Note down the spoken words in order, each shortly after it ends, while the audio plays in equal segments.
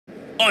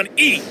on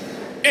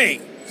EA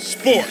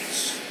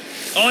Sports.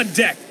 On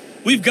deck,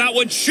 we've got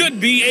what should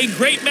be a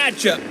great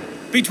matchup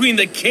between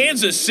the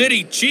Kansas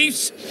City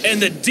Chiefs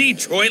and the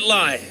Detroit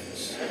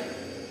Lions.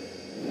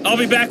 I'll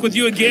be back with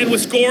you again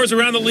with scores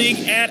around the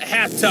league at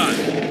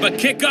halftime. But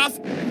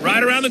kickoff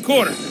right around the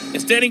corner. And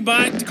standing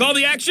by to call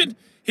the action,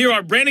 here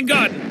are Brandon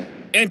Gaudin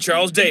and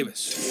Charles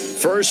Davis.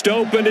 First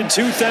opened in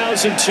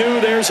 2002.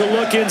 There's a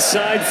look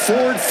inside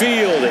Ford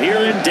Field here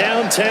in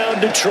downtown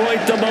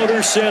Detroit, the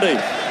Motor City.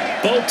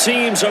 Both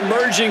teams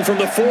emerging from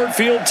the Ford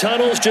Field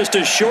tunnels just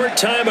a short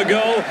time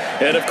ago.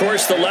 And, of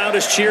course, the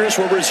loudest cheers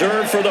were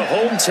reserved for the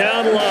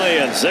hometown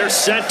Lions. They're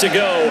set to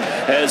go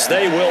as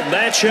they will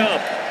match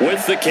up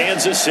with the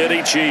Kansas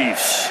City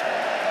Chiefs.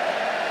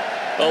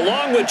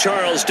 Along with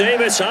Charles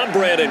Davis, I'm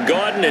Brandon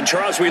Gaudin. And,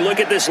 Charles, we look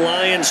at this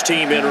Lions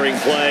team entering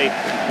play.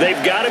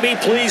 They've got to be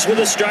pleased with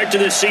the start to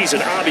this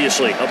season.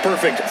 Obviously, a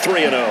perfect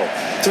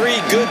 3-0.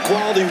 3 good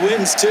quality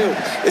wins, too.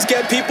 It's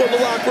got people in the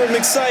locker room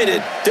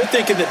excited. They're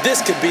thinking that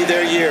this could be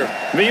their year.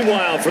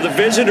 Meanwhile, for the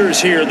visitors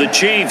here, the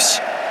Chiefs,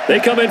 they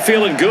come in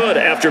feeling good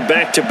after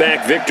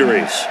back-to-back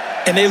victories.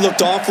 And they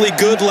looked awfully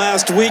good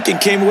last week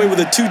and came away with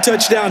a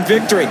 2-touchdown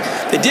victory.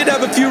 They did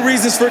have a few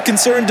reasons for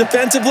concern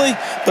defensively,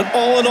 but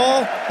all in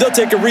all, they'll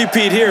take a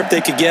repeat here if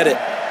they could get it.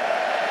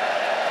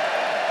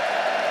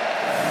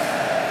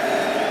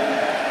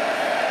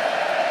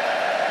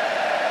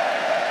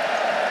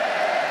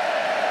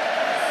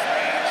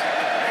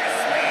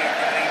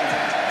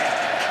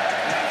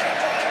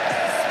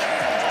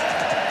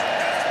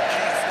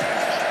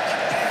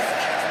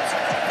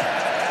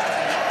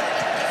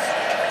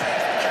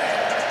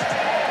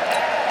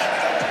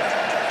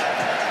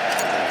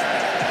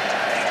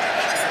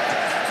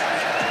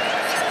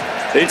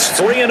 It's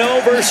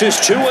 3-0 versus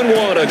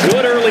 2-1. A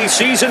good early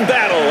season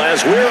battle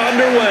as we're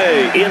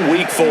underway in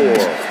Week 4.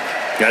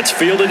 That's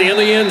fielded in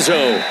the end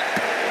zone.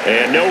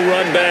 And no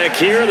run back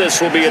here.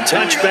 This will be a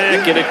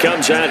touchback, and it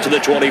comes out to the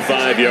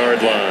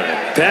 25-yard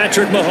line.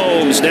 Patrick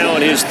Mahomes now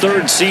in his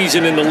 3rd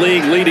season in the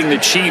league, leading the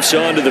Chiefs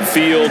onto the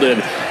field.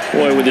 And,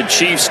 boy, when the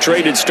Chiefs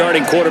traded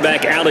starting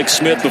quarterback Alex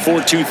Smith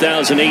before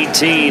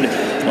 2018,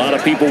 a lot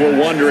of people were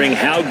wondering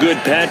how good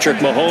Patrick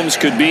Mahomes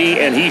could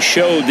be, and he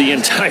showed the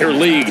entire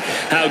league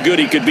how good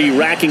he could be,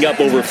 racking up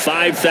over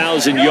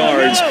 5,000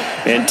 yards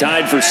and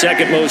tied for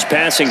second most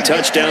passing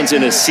touchdowns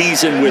in a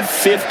season with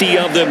 50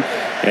 of them.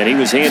 And he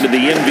was handed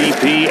the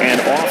MVP and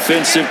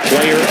Offensive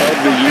Player of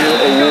the Year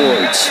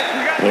awards.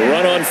 The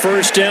run on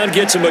first down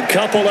gets him a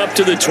couple up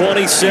to the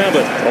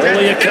 27.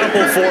 Only a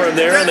couple for him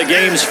there on the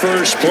game's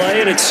first play,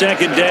 and it's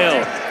 2nd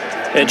down.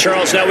 And,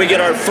 Charles, now we get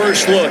our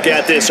first look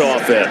at this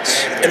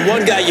offense. And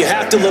one guy you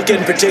have to look at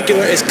in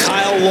particular is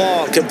Kyle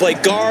Long. Can play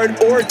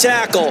guard or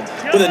tackle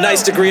with a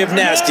nice degree of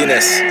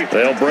nastiness.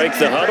 They'll break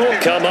the huddle,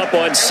 come up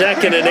on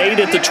 2nd and 8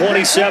 at the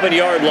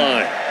 27-yard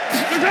line.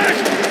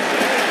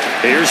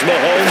 Here's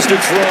Mahomes to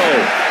throw.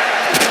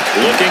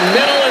 Looking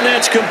middle, and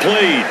that's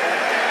complete.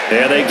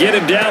 And they get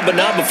him down, but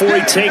not before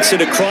he takes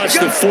it across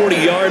the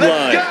 40-yard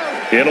line.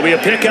 It'll be a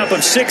pickup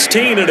of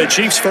 16 and a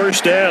Chiefs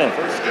first down.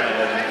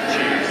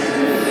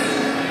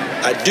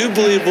 I do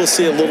believe we'll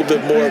see a little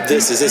bit more of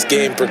this as this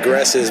game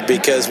progresses,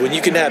 because when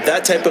you can have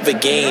that type of a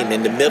gain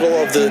in the middle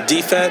of the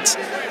defense,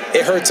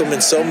 it hurts them in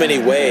so many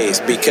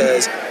ways,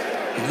 because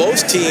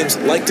most teams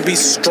like to be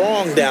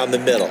strong down the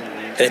middle.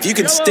 And if you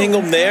can sting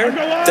them there,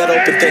 that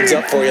opens things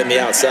up for you on the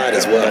outside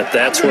as well. But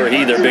that's where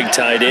their big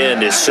tight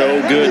end, is so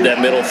good,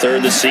 that middle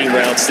third, the seam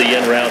routes, the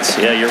in routes.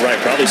 Yeah, you're right.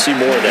 Probably see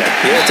more of that.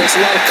 Yeah, it takes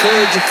a lot of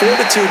courage and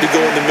fortitude to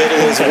go in the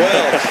middle as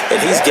well, and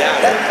he's got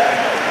it.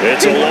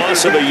 It's a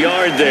loss of a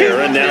yard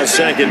there, and now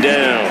 2nd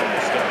down.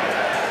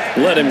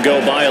 Let him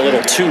go by a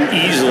little too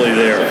easily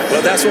there.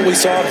 Well, that's what we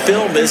saw on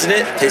film, isn't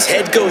it? His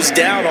head goes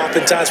down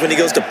oftentimes when he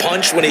goes to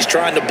punch, when he's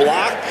trying to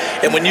block.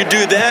 And when you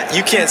do that,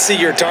 you can't see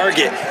your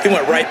target. He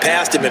went right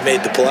past him and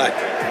made the play.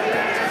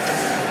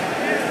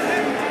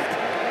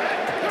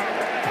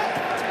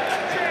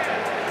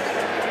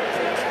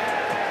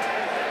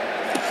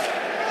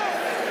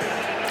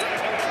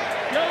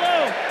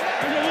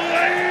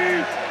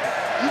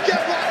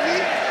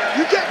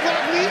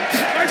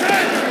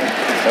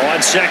 On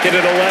 2nd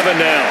and 11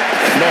 now.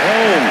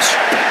 Mahomes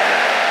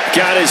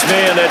got his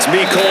man. That's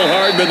Mecole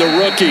Hardman, the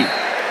rookie.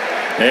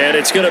 And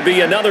it's going to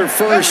be another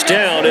first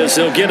down as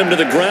they'll get him to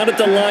the ground at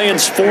the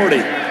Lions'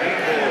 40.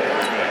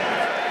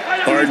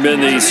 Hardman,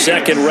 the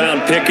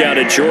 2nd-round pick out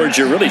of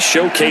Georgia, really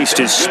showcased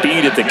his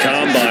speed at the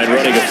Combine,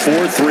 running a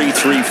 4.33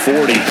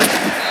 340,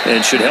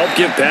 and should help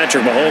give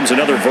Patrick Mahomes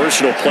another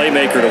versatile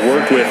playmaker to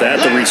work with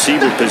at the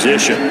receiver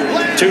position.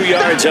 2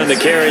 yards on the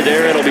carry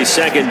there. It'll be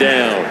 2nd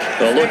down.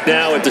 A look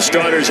now at the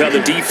starters on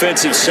the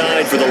defensive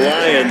side for the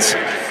Lions.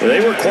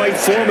 They were quite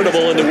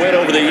formidable in the win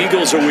over the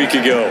Eagles a week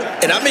ago.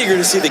 And I'm eager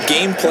to see the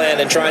game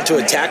plan and trying to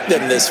attack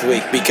them this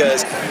week,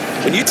 because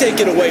when you take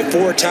it away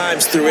 4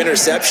 times through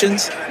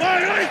interceptions,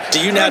 do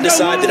you now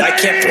decide that I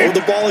can't throw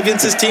the ball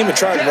against this team and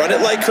try and run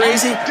it like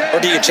crazy? Or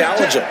do you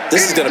challenge them?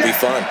 This is going to be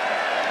fun.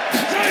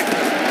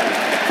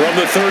 From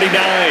the 39,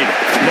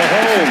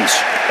 Mahomes.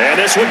 And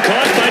this one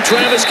caught by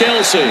Travis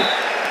Kelce.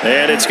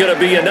 And it's going to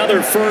be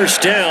another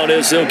first down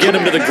as they'll get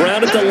him to the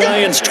ground at the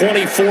Lions'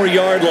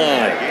 24-yard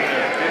line.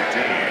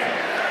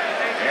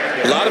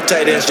 A lot of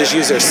tight ends just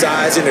use their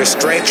size and their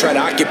strength, try to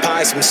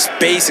occupy some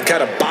space and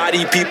kind of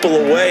body people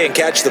away and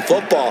catch the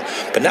football.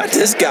 But not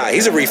this guy.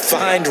 He's a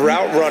refined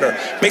route runner.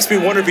 Makes me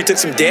wonder if he took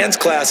some dance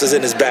classes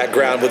in his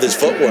background with his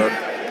footwork.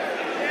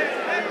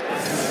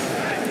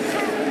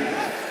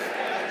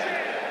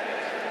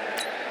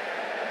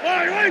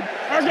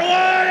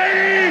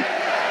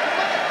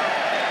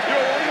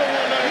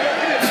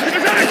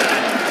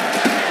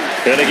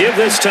 Going to give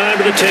this time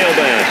to the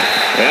tailback.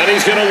 And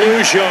he's going to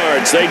lose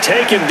yards. They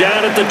take him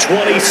down at the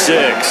 26.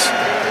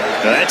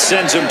 Now that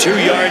sends him 2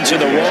 yards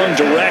in the wrong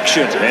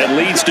direction and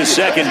leads to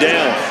second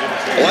down.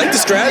 I like the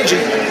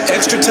strategy.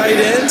 Extra tight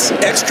ends,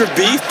 extra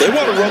beef. They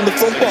want to run the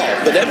football,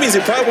 but that means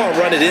they probably want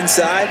to run it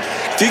inside.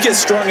 If you get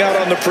strung out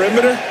on the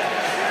perimeter,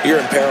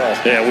 you're in peril.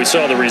 Yeah, we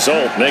saw the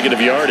result,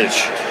 negative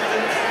yardage.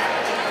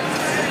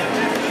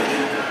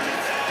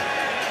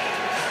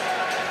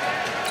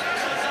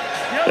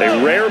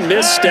 A rare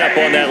misstep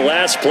on that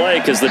last play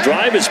because the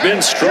drive has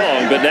been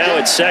strong, but now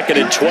it's 2nd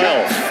and 12.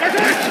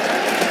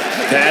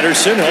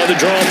 Patterson on the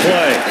draw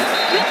play.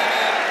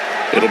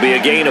 It'll be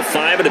a gain of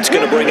 5, and it's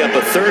going to bring up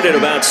a 3rd and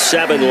about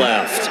 7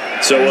 left.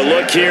 So a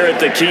look here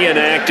at the key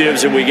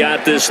inactives, and we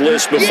got this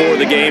list before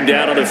the game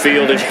down on the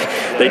field. And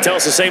they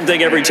tell us the same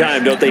thing every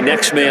time, don't they?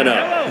 Next man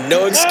up.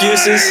 No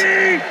excuses.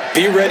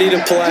 Be ready to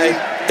play.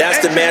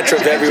 That's the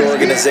mantra of every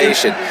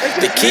organization.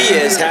 The key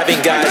is having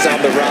guys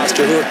on the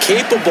roster who are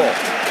capable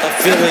of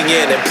filling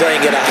in and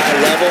playing at a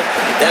high level.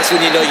 That's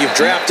when you know you've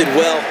drafted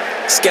well,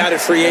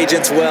 scouted free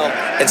agents well,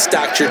 and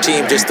stocked your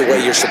team just the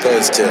way you're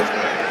supposed to.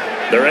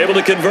 They're able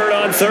to convert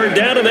on 3rd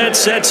down, and that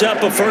sets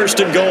up a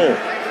 1st and goal.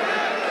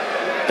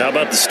 How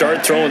about the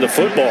start throwing the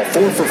football?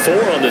 4 for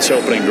 4 on this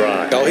opening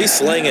drive. Oh, he's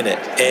slinging it.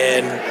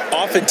 And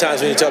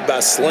oftentimes when you talk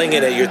about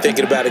slinging it, you're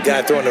thinking about a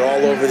guy throwing it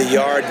all over the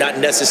yard, not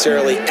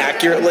necessarily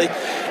accurately.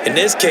 In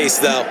this case,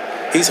 though,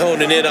 he's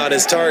honing in on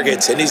his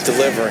targets, and he's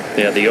delivering.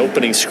 Yeah, the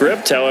opening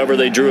script, however,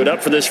 they drew it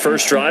up for this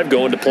first drive,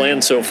 going to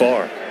plan so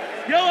far.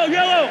 Yellow,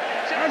 yellow.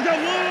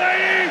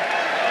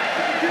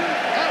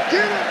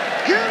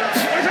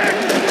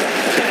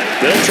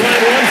 They'll try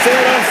and run for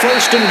it on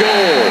 1st and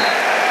goal.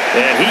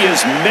 And he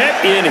is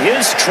met in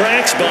his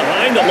tracks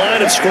behind the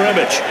line of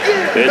scrimmage.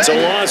 It's a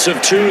loss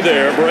of 2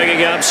 there,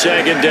 bringing up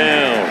 2nd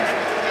down.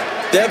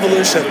 The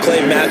evolution of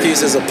Clay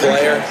Matthews as a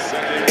player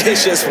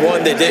is just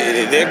one that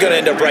they're going to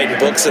end up writing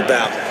books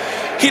about.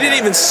 He didn't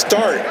even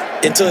start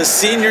until his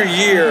senior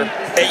year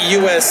at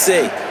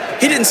USC.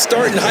 He didn't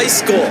start in high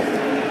school.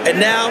 And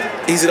now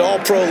he's at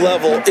all-pro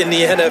level in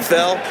the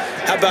NFL.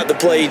 How about the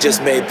play he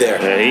just made there?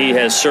 He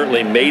has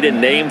certainly made a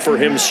name for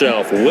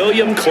himself.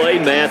 William Clay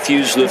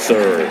Matthews III.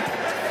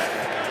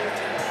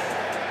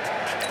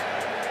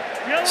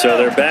 So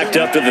they're backed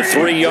up to the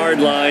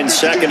 3-yard line,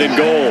 2nd and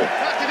goal.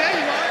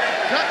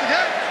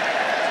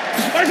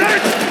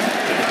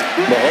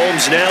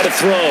 Mahomes now to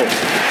throw.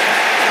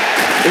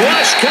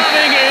 Rush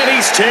coming, and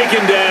he's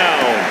taken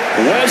down.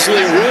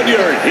 Wesley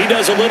Woodyard, he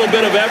does a little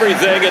bit of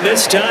everything, and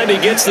this time he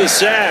gets the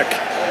sack.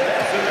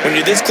 When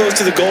you're this close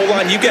to the goal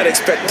line, you got to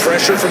expect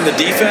pressure from the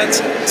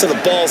defense, so the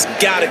ball's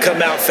got to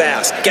come out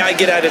fast. Got to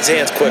get out of his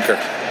hands quicker.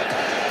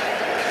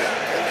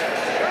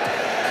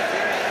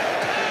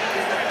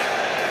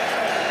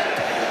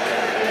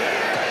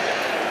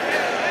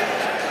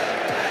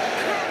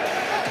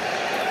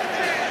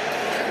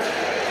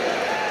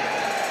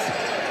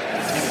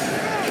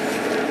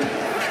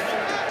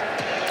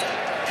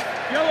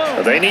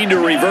 They need to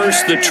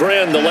reverse the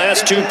trend. The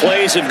last 2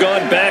 plays have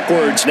gone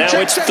backwards. Now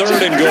it's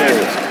 3rd and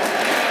goal.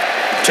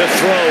 To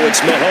throw, it's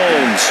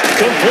Mahomes.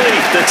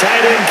 Complete, the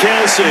tight end,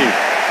 Kelsey.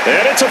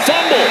 And it's a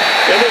fumble.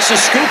 And this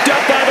is scooped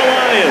up by the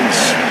Lions.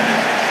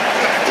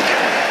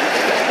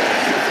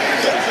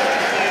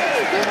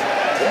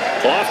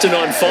 Often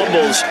on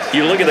fumbles,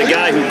 you look at the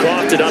guy who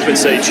coughed it up and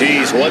say,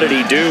 geez, what did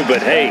he do?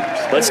 But, hey,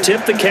 let's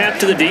tip the cap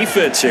to the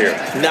defense here.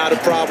 Not a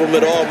problem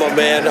at all, my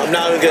man. I'm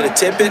not even going to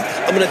tip it.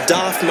 I'm going to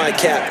doff my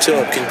cap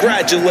to him.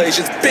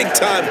 Congratulations.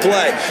 Big-time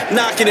play.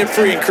 Knocking it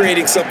free and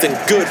creating something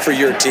good for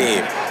your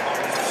team.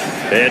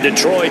 And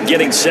Detroit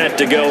getting set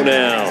to go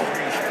now.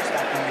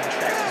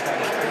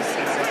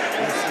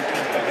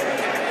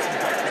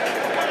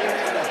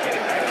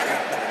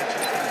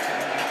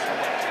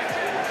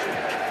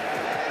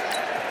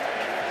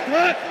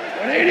 What?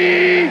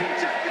 180.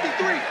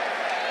 53.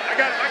 I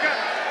got it.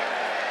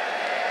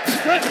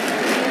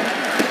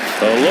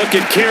 A look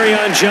at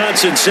Kerryon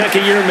Johnson,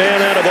 second-year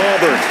man out of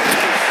Auburn.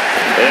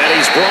 And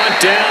he's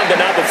brought down, but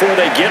not before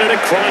they get it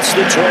across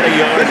the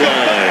 20-yard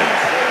line.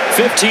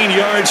 15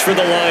 yards for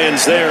the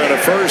Lions there on a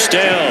first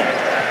down.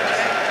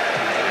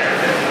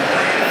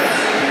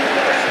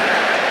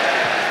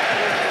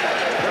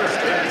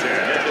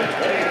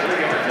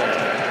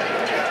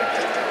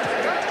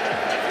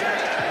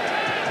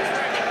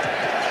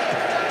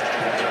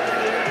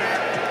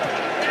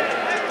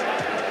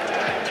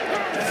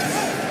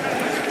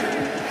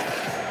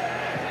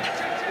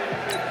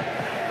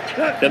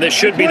 And this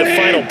should be the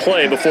final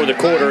play before the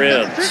quarter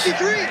ends.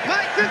 53,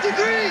 Mike,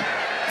 53.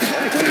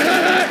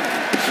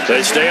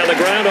 They stay on the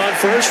ground on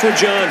first for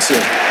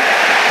Johnson.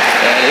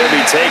 And he'll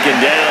be taken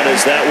down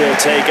as that will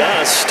take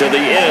us to the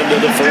end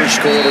of the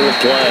first quarter of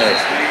play.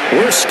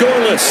 We're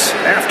scoreless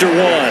after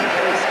one.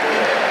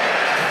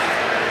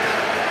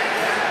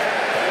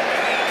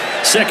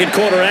 Second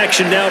quarter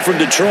action now from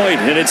Detroit,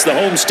 and it's the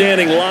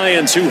homestanding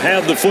Lions who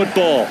have the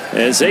football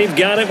as they've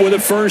got it with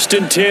a 1st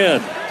and 10.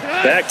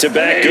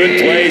 Back-to-back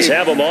good plays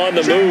have them on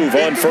the move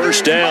on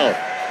first down.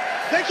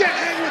 They can't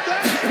hang with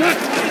that.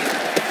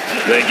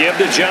 They give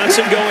to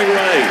Johnson going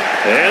right.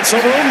 And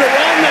some room to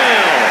run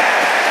now.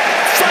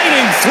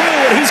 Fighting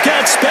through, and he's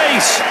got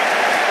space.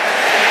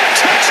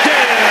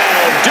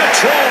 Touchdown,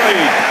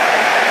 Detroit.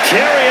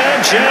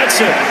 Kerryon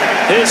Johnson,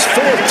 his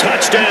 4th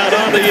touchdown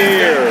on the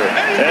year,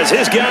 as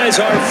his guys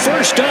are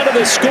first onto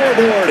the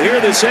scoreboard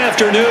here this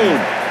afternoon.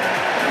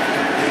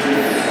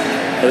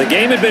 The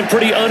game had been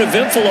pretty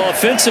uneventful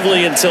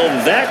offensively until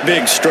that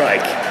big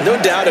strike. No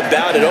doubt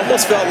about it.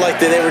 Almost felt like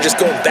they were just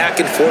going back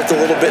and forth a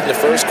little bit in the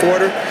first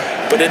quarter.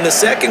 But in the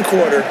second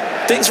quarter,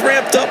 things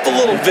ramped up a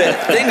little bit.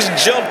 Things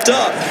jumped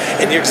up.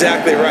 And you're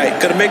exactly right.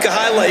 Going to make a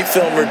highlight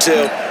film or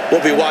two.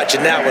 We'll be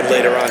watching that one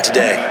later on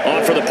today.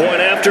 On for the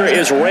point after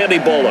is Randy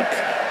Bullock.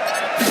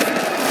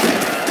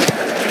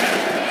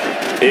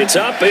 It's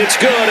up, it's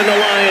good, and the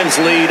Lions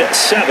lead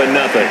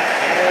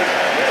 7-0.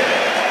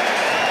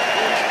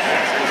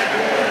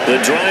 The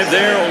drive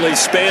there only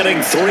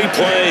spanning 3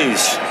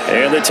 plays.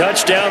 And the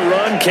touchdown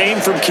run came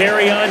from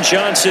Kerryon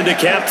Johnson to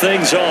cap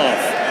things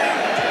off.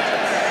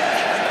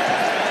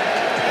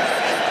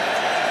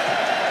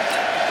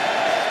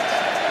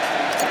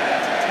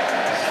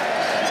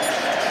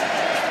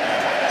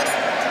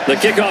 The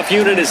kickoff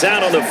unit is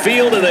out on the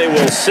field, and they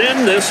will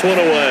send this one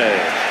away.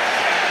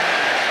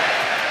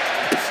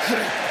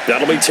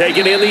 That'll be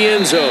taken in the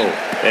end zone.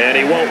 And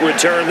he won't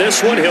return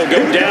this one. He'll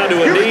go down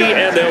to a knee,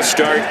 and they'll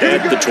start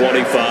at the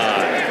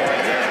 25.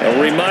 A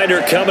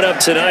reminder coming up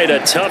tonight, a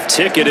tough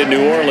ticket in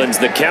New Orleans.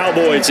 The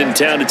Cowboys in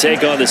town to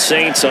take on the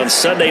Saints on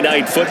Sunday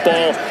Night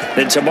Football.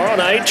 Then tomorrow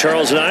night,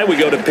 Charles and I, we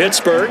go to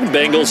Pittsburgh.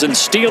 Bengals and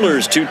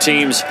Steelers, 2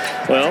 teams,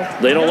 well,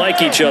 they don't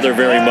like each other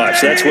very much.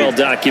 That's well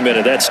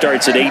documented. That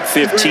starts at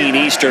 8:15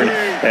 Eastern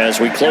as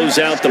we close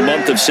out the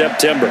month of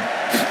September.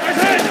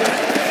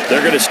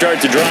 They're going to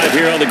start the drive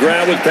here on the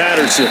ground with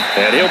Patterson.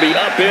 And he'll be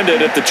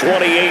upended at the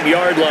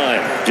 28-yard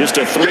line. Just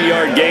a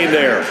 3-yard gain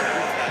there.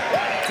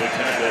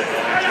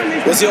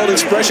 What's the old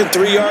expression,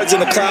 3 yards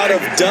in a cloud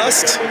of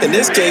dust? In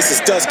this case,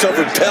 it's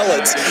dust-covered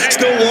pellets. It's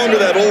no longer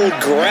that old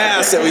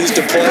grass that we used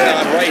to play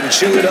on, right, and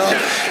chew it up.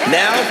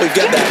 Now we've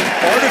got that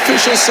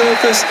artificial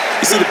surface.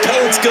 You see the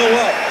pellets go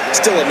up.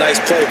 Still a nice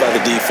play by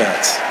the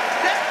defense.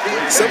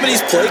 Some of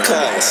these play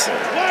calls,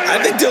 I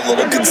think they're a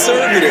little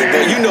conservative,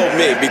 but you know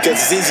me, because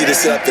it's easy to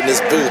sit up in this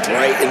booth,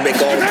 right, and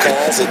make all the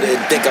calls and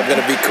think I'm going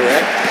to be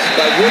correct.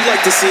 But I would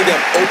like to see them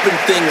open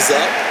things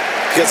up,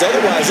 because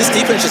otherwise this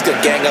defense is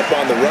going to gang up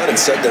on the run and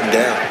shut them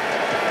down.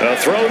 A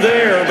throw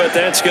there, but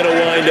that's going to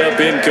wind up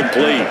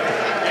incomplete.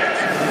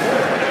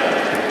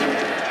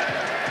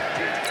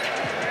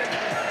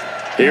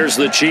 Here's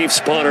the Chiefs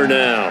punter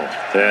now,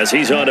 as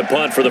he's on to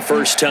punt for the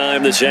first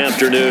time this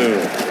afternoon.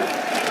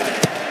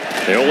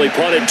 They only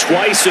punted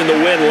twice in the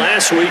win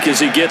last week as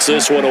he gets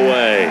this one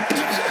away.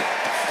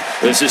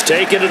 This is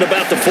taken at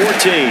about the 14.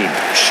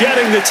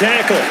 Shedding the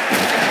tackle.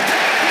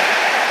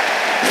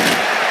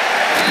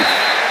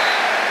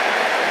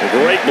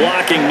 Great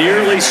blocking,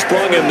 nearly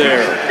sprung him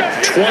there.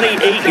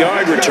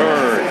 28-yard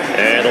return,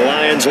 and the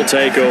Lions will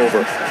take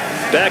over.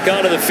 Back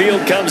onto the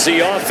field comes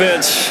the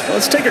offense.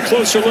 Let's take a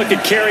closer look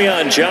at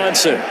Kerryon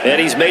Johnson. And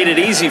he's made it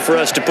easy for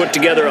us to put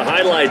together a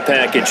highlight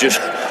package.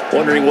 Just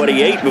wondering what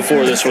he ate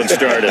before this one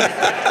started.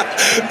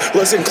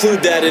 Let's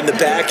include that in the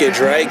package,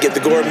 right? Get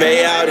the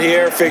gourmet out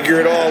here, figure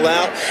it all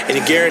out, and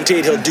you're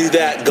guaranteed he'll do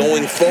that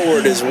going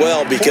forward as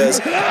well, because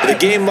with a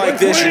game like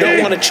this, you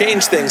don't want to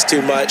change things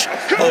too much.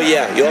 Oh,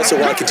 yeah, you also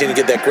want to continue to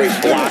get that great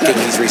blocking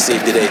he's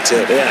received today,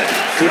 too. Yeah,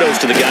 kudos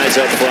to the guys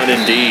up front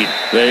indeed.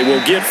 They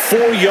will get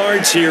 4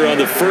 yards here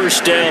on the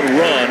first down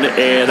run,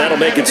 and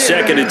that'll make it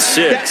 2nd and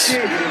 6.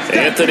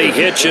 Anthony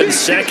Hitchens,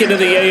 second in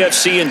the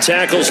AFC in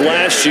tackles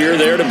last year,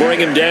 there to bring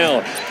him down.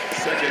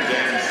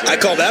 I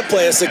call that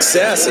play a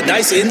success. A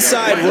nice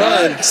inside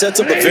run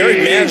sets up a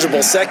very manageable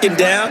 2nd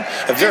down.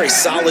 A very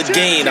solid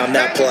gain on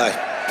that play.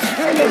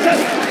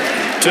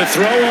 To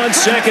throw on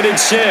 2nd and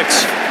 6.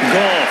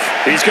 Goff.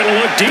 He's going to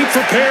look deep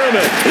for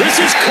Perriman.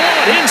 This is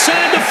caught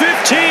inside the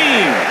 15.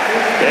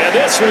 And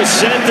this will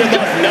send them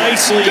up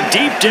nicely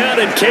deep down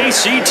in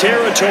KC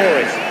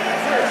territory.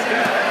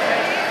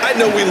 I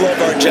know we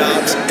love our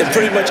jobs, and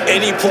pretty much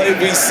any play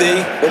we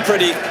see, we're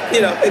pretty,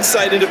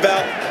 excited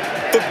about.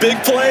 But big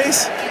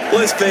plays,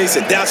 let's face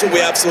it, that's what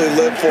we absolutely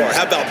live for.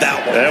 How about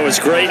that one? That was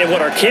great, and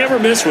what our camera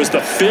missed was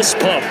the fist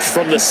pump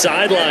from the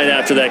sideline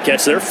after that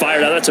catch. They're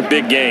fired out. That's a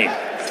big gain.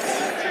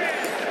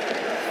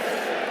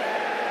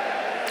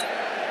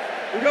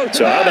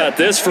 So how about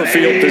this for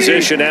field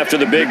position after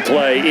the big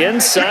play?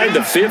 Inside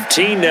the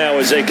 15 now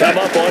as they come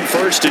up on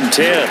 1st and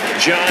 10.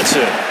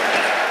 Johnson.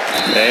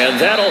 And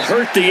that'll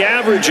hurt the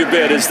average a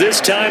bit as this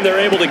time they're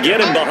able to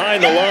get him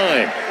behind the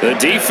line. The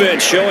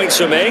defense showing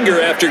some anger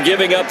after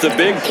giving up the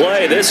big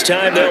play. This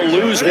time they'll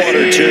lose 1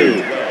 or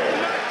 2.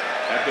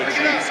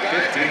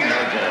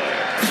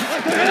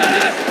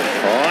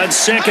 On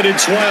 2nd and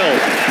 12,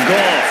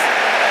 Goff.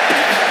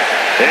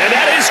 And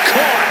that is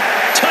caught.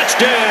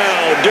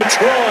 Touchdown,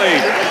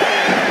 Detroit.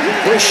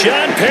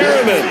 Rashawn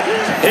Perriman,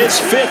 his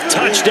 5th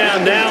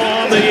touchdown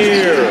now on the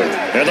year.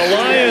 And the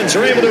Lions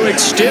are able to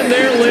extend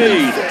their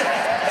lead.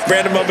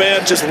 Brandon, my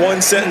man, just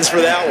one sentence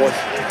for that one.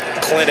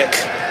 Clinic.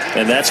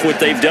 And that's what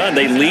they've done.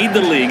 They lead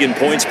the league in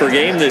points per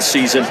game this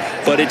season,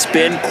 but it's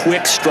been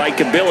quick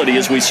strike ability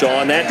as we saw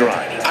on that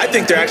drive. I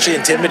think they're actually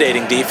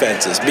intimidating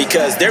defenses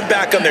because they're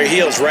back on their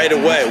heels right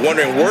away,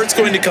 wondering where it's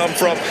going to come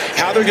from,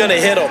 how they're going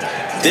to hit them.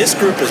 This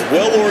group is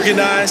well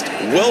organized,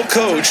 well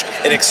coached,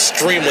 and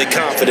extremely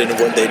confident in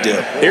what they do.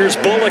 Here's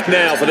Bullock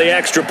now for the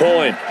extra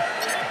point.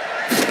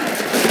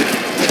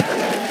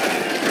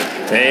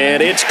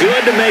 And it's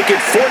good to make it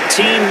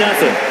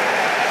 14-0.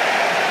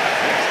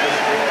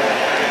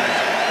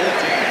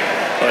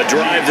 A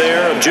drive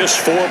there of just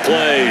 4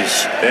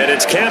 plays. And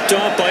it's capped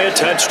off by a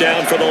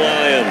touchdown for the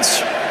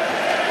Lions.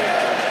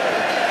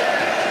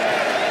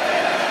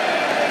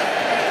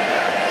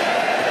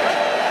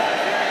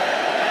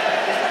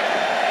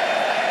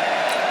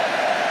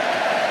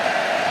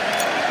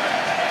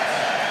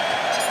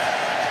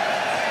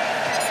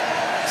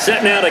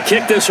 Set now to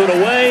kick this one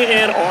away,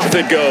 and off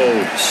it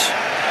goes.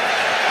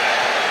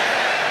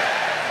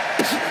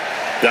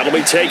 That'll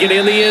be taken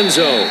in the end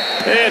zone.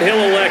 And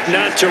he'll elect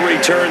not to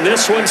return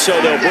this one,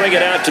 so they'll bring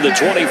it out to the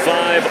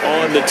 25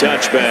 on the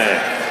touchback.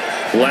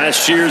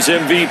 Last year's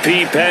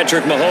MVP,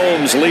 Patrick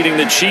Mahomes, leading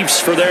the Chiefs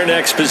for their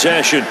next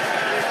possession.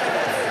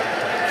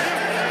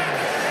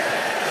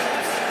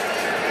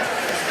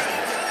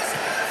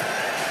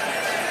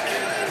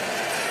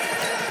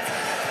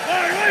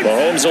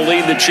 Mahomes will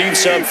lead the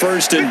Chiefs on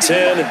 1st and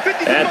 10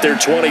 at their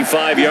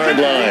 25-yard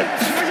line.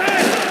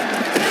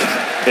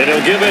 And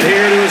he'll give it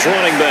here to his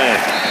running back.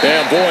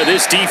 And boy,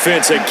 this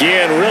defense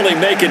again really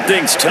making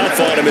things tough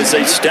on him as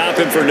they stop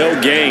him for no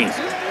gain.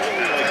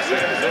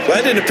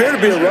 Well, that didn't appear to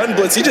be a run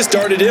blitz. He just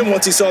darted in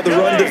once he saw the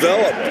run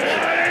develop.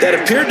 That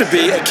appeared to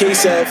be a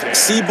case of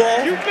see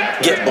ball,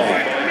 get ball.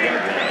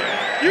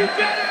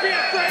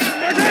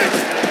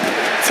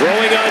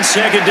 Throwing on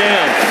 2nd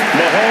down,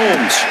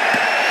 Mahomes.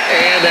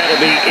 And that'll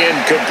be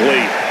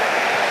incomplete.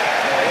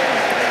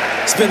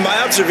 It's been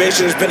my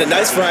observation there's been a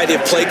nice variety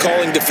of play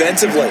calling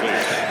defensively.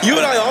 You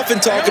and I often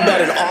talk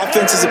about an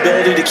offense's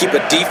ability to keep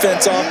a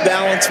defense off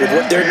balance with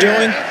what they're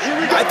doing.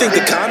 I think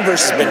the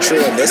converse has been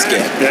true in this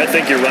game. Yeah, I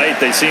think you're right.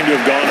 They seem to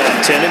have gone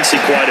off tendency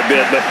quite a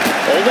bit, but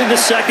only the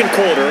 2nd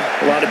quarter,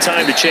 a lot of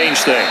time to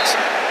change things.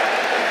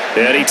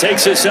 And he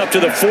takes us up to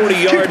the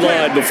 40-yard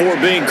line before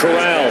being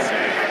corralled.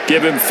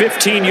 Give him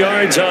 15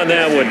 yards on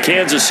that one.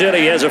 Kansas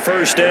City has a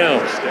 1st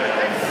down.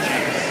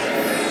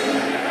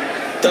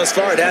 Thus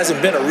far, it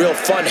hasn't been a real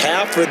fun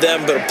half for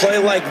them, but a play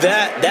like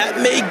that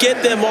may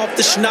get them off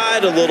the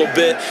schneid a little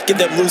bit, get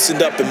them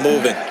loosened up and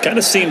moving. Kind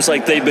of seems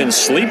like they've been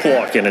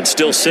sleepwalking and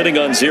still sitting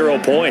on 0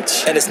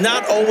 points. And it's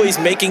not always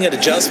making an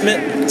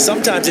adjustment.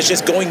 Sometimes it's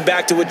just going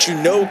back to what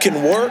you know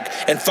can work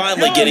and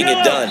finally getting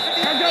it done.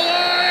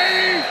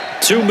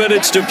 2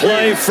 minutes to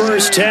play,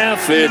 1st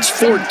half. It's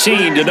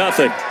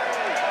 14-0.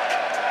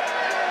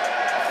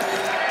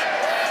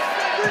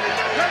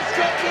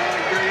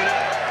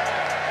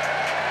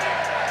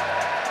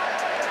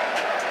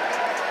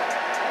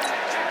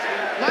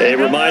 A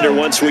reminder,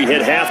 once we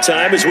hit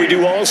halftime, as we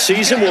do all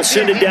season, we'll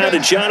send it down to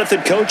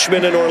Jonathan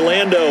Coachman in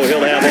Orlando.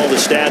 He'll have all the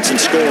stats and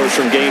scores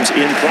from games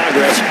in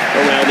progress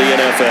around the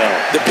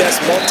NFL. The best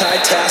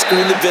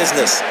multitasker in the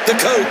business, the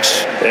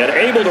coach. And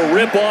able to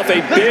rip off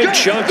a big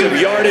chunk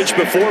of yardage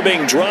before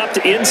being dropped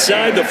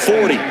inside the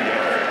 40.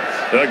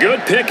 A good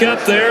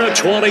pickup there, a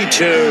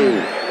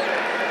 22.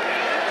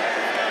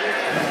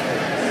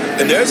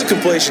 And there's a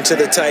completion to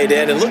the tight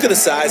end. And look at the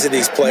size of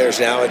these players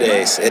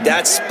nowadays. At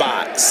that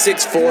spot,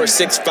 6'4",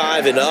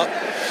 6'5", and up.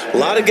 A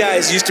lot of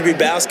guys used to be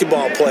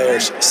basketball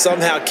players,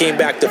 somehow came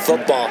back to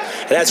football.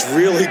 And that's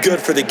really good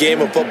for the game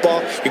of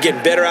football. You're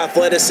getting better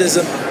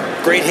athleticism,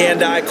 great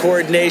hand-eye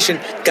coordination,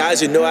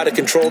 guys who know how to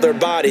control their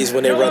bodies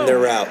when they run their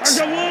routes.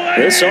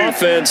 This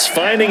offense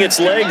finding its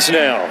legs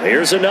now.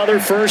 Here's another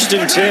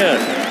 1st and 10.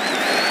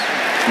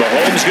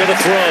 Mahomes going to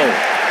throw.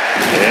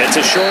 It's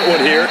a short one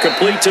here,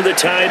 complete to the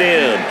tight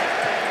end.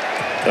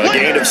 A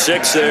gain of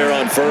 6 there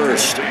on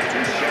 1st.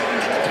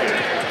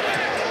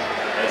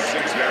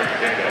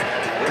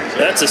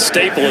 That's a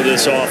staple of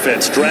this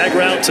offense. Drag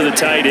route to the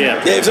tight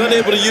end. Yeah, he was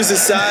unable to use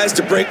his size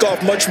to break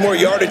off much more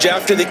yardage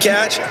after the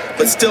catch,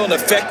 but still an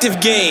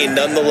effective gain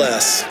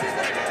nonetheless.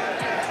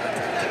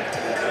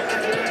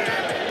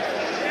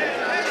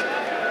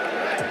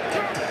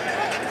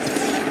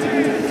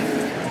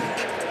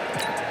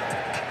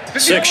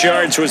 Six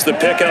yards was the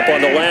pickup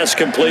on the last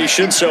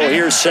completion, so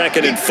here's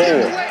 2nd and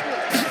 4.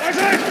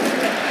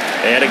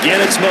 And again,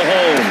 it's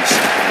Mahomes.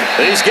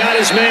 He's got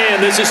his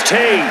man. This is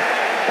Tate.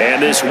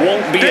 And this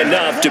won't be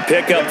enough to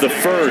pick up the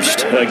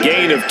first. A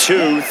gain of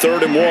 2,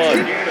 3rd and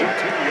 1.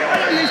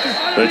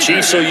 The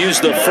Chiefs will use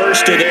the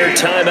first of their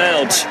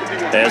timeouts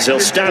as they'll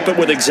stop it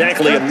with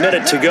exactly a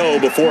minute to go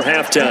before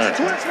halftime.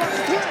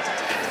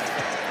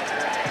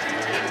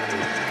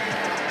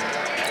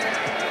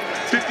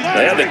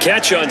 They had the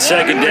catch on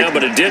 2nd down,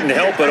 but it didn't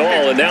help at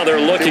all, and now they're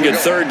looking at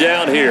 3rd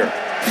down here.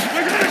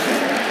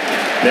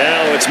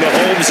 Now it's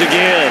Mahomes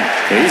again.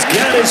 He's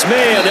got his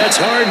man. That's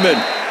Hardman.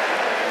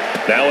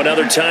 Now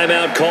another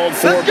timeout called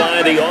for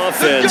by the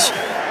offense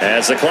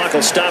as the clock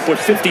will stop with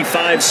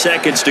 55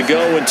 seconds to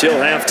go until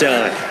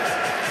halftime.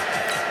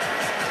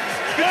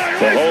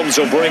 Mahomes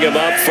will bring him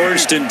up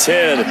 1st and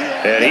 10,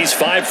 and he's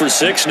 5 for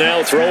 6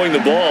 now throwing the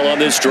ball on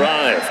this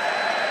drive.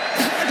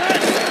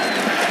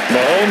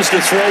 Mahomes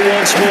to throw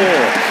once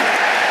more.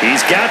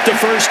 He's got the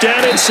first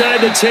down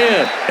inside the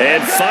 10,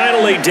 and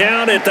finally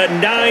down at the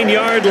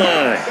 9-yard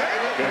line.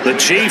 The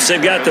Chiefs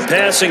have got the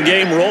passing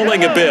game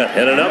rolling a bit,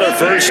 and another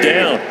first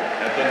down.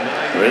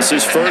 This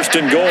is 1st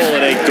and goal,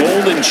 and a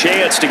golden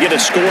chance to get a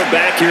score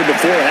back here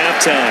before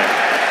halftime.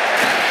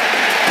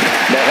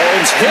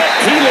 Mahomes hit.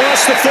 He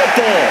lost the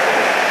football.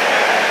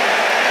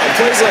 On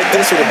plays like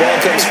this where the ball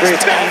comes free,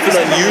 it's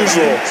often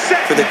unusual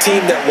for the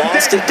team that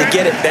lost it to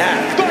get it back,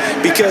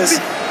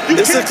 because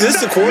this is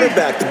the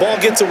quarterback. The ball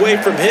gets away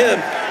from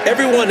him.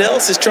 Everyone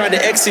else is trying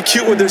to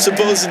execute what they're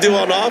supposed to do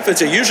on offense.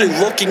 They're usually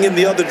looking in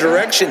the other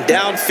direction,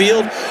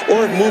 downfield,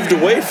 or have moved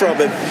away from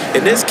him.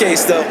 In this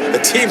case, though, a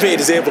teammate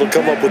is able to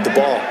come up with the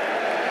ball.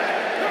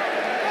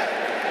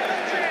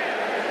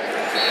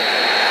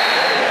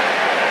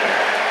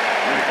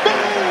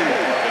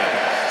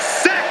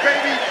 Sack,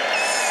 baby!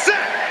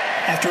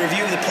 Sack! After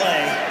review of the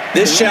play,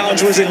 this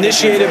challenge was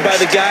initiated by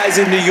the guys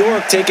in New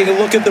York. Taking a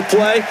look at the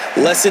play,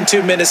 less than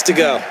 2 minutes to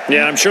go.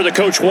 Yeah, I'm sure the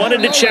coach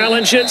wanted to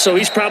challenge it, so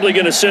he's probably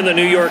going to send the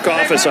New York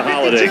office a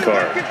holiday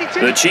card.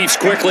 The Chiefs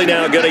quickly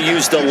now going to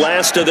use the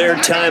last of their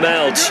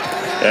timeouts,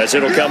 as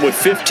it'll come with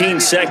 15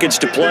 seconds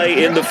to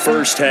play in the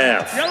first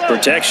half.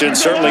 Protection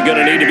certainly going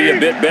to need to be a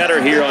bit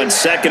better here on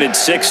 2nd and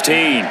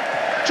 16.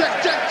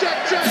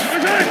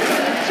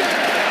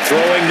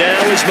 Throwing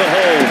now is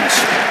Mahomes.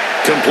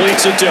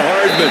 Completes it to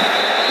Hardman.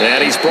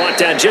 And he's brought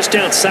down just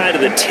outside of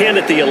the 10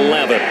 at the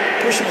 11.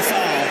 personal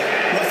foul,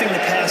 roughing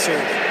the passer,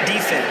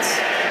 defense.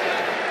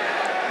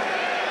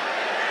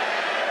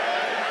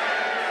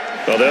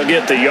 Well, they'll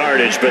get the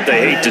yardage, but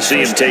they hate to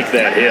see him take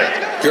that hit.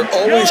 You're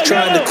always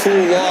trying to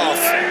cool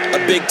off a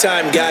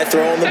big-time guy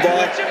throwing the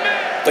ball,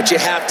 but you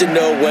have to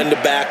know when to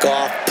back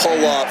off,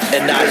 pull up,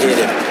 and not hit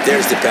him.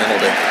 There's the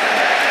penalty.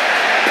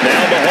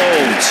 Now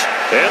Mahomes,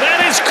 and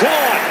that is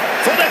caught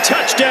for the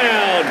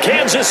touchdown,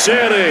 Kansas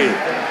City.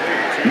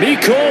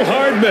 Mecole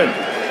Hardman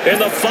in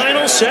the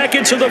final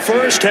seconds of the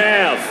first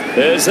half,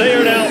 as they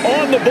are now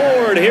on the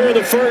board here in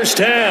the first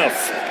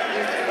half.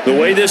 The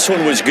way this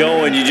one was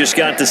going, you just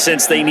got the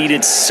sense they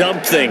needed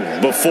something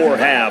before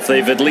half.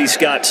 They've at least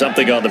got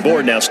something on the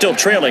board now. Still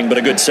trailing, but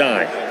a good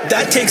sign.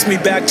 That takes me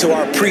back to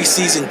our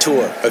preseason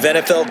tour of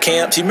NFL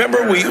camps. You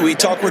remember we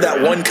talked with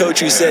that one coach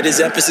who said his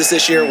emphasis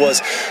this year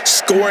was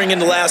scoring in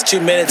the last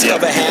 2 minutes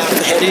of a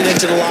half, heading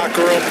into the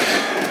locker room.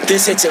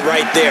 This hits it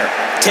right there.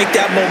 Take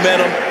that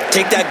momentum,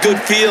 take that good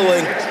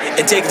feeling,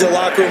 and take it to the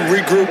locker room,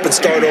 regroup, and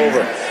start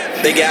over.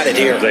 They got it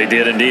here. They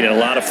did indeed. A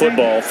lot of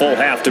football, full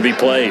half to be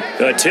played.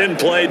 A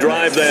 10-play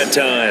drive that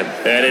time.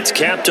 And it's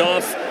capped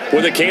off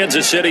with a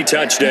Kansas City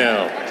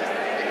touchdown.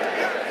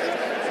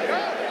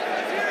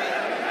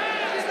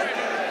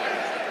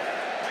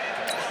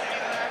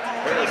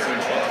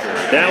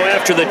 Now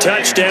after the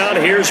touchdown,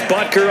 here's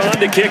Butker on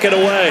to kick it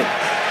away.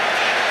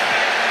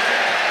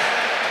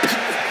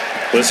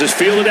 This is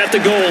fielded at the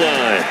goal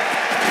line.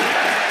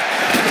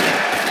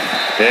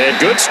 And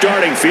good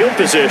starting field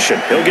position.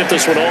 He'll get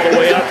this one all the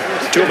way up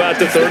to about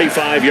the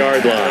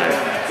 35-yard line.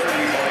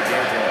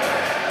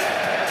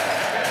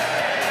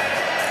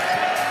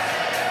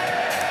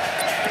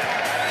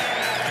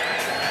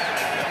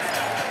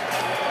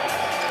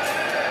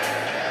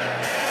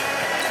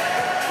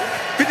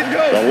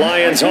 The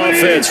Lions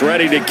offense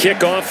ready to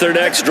kick off their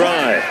next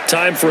drive.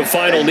 Time for a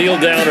final kneel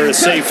down or a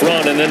safe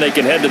run, and then they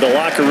can head to the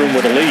locker room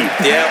with a lead.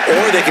 Yeah,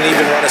 or they can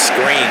even run a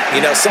screen.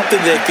 You know, something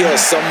they feel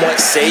is somewhat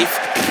safe.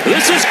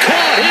 This is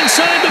caught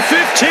inside the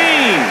 15.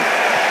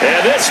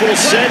 And this will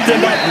set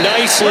them up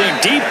nicely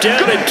deep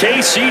down in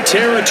KC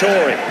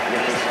territory.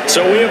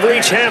 So we have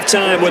reached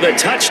halftime with a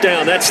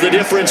touchdown. That's the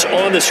difference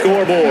on the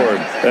scoreboard.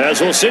 As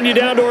we'll send you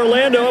down to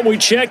Orlando, we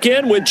check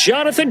in with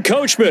Jonathan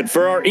Coachman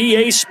for our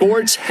EA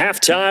Sports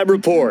Halftime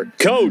Report.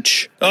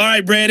 Coach. All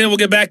right, Brandon, we'll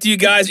get back to you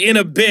guys in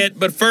a bit.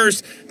 But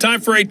first,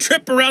 time for a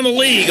trip around the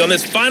league on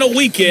this final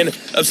weekend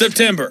of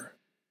September.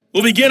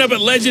 We'll begin up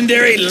at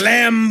legendary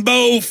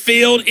Lambeau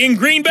Field in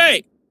Green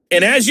Bay.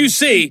 And as you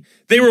see,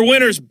 they were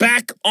winners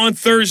back on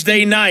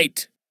Thursday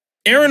night.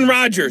 Aaron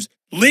Rodgers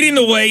leading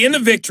the way in the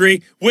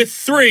victory with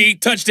 3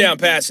 touchdown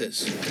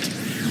passes.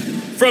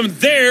 From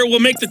there, we'll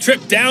make the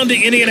trip down to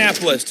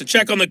Indianapolis to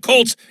check on the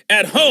Colts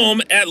at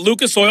home at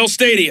Lucas Oil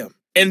Stadium.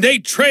 And they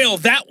trail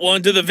that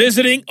one to the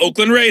visiting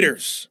Oakland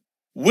Raiders.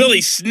 Willie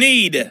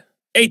Snead,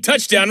 a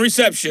touchdown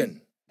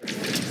reception.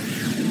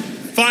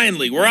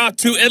 Finally, we're out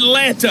to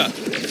Atlanta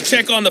to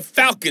check on the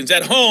Falcons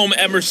at home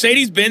at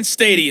Mercedes-Benz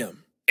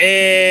Stadium.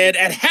 And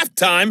at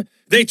halftime,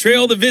 they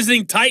trail the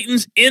visiting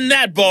Titans in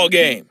that ball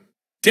game.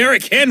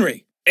 Derrick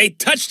Henry, a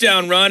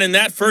touchdown run in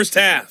that first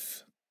half.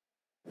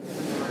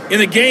 In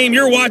the game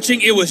you're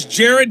watching, it was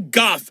Jared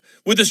Goff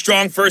with a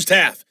strong first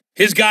half.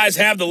 His guys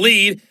have the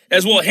lead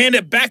as we'll hand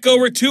it back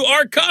over to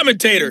our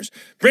commentators,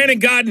 Brandon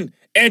Godden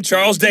and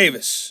Charles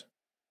Davis.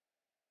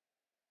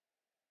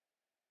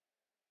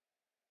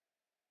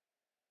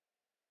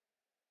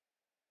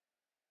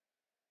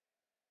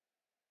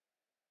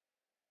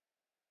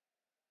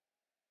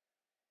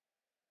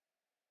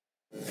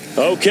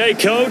 Okay,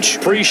 Coach,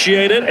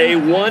 appreciate it. A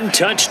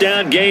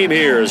one-touchdown game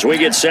here as we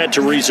get set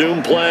to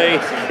resume play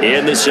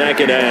in the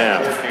second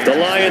half. The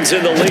Lions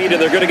in the lead,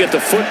 and they're going to get the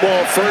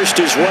football first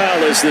as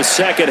well as the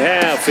second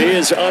half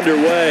is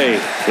underway.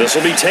 This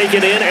will be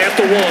taken in at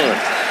the 1.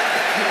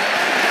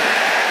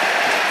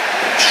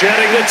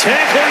 Shedding the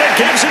tackler that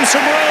gives him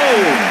some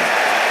room.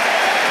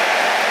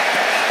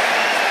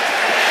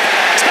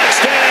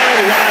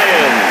 Touchdown,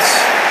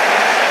 Lions.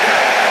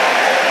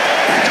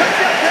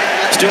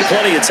 Still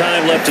plenty of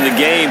time left in the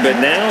game, but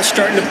now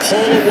starting to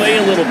pull away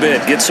a little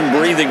bit, get some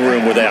breathing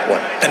room with that one.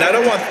 And I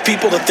don't want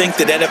people to think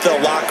that NFL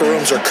locker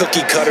rooms are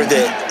cookie cutter,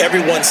 that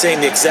everyone's saying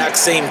the exact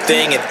same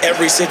thing in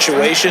every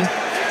situation.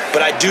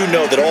 But I do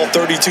know that all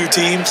 32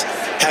 teams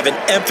have an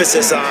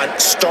emphasis on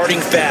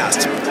starting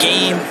fast.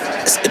 Game,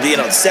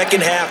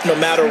 second half, no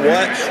matter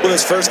what. Whether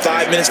it's first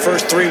 5 minutes,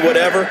 first 3,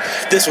 whatever.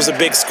 This was a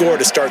big score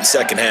to start the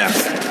second half.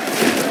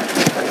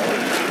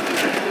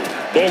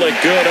 Bullet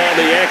good on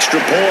the extra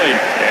point,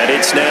 and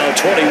it's now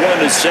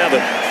 21-7.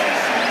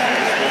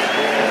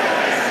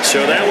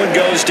 So that one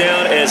goes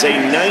down as a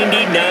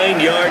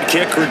 99-yard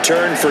kick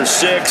return for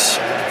 6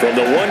 from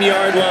the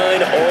 1-yard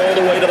line all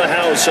the way to the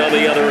house on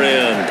the other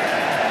end.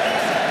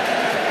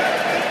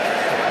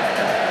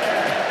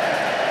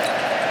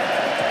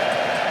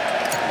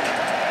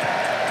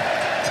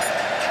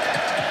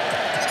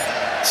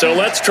 So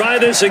let's try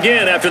this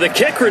again. After the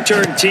kick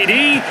return,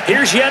 TD,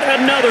 here's yet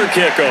another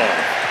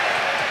kickoff.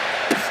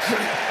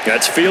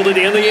 That's fielded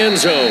in the end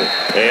zone.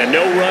 And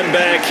no run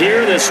back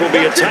here. This will be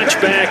a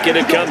touchback, and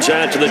it comes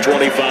out to the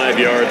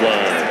 25-yard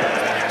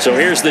line. So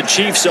here's the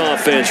Chiefs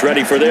offense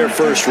ready for their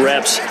first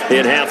reps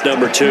in half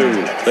number 2.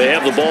 They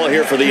have the ball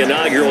here for the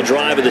inaugural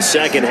drive of the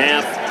second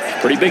half.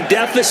 Pretty big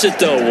deficit,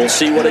 though. We'll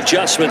see what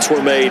adjustments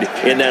were made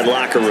in that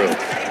locker room.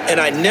 And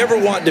I never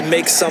want to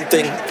make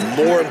something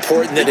more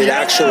important than it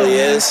actually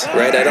is,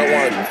 right? I don't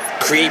want to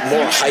create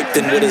more hype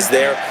than what is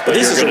there. But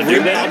this is I'm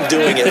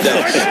doing it,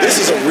 though.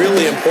 This is a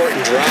really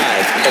important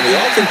drive. And we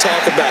often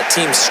talk about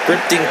teams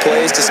scripting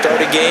plays to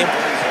start a game.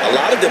 A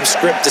lot of them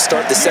script to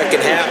start the second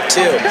half,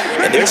 too.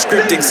 And they're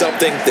scripting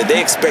something that they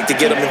expect to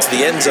get them into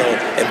the end zone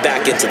and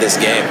back into this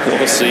game.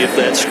 We'll see if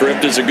that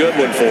script is a good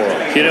one for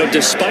them. You know,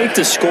 despite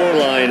the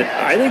scoreline,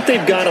 I think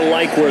they've got to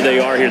like where they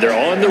are here. They're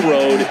on the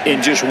road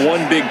and just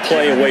one big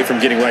play away from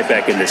getting right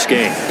back in this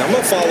game. I'm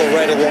going to follow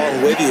right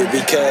along with you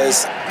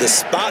because the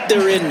spot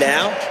they're in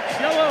now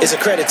is a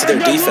credit to their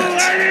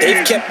defense.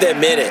 They've kept them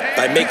in it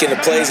by making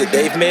the plays that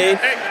they've made,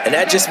 and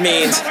that just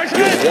means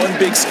you're one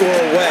big score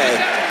away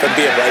from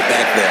being right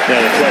back there.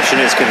 Now the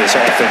question is, can this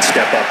offense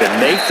step up and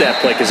make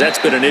that play? Because that's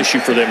been an issue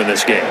for them in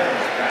this game.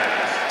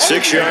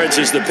 6 yards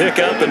is the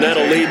pickup, and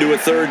that'll lead to a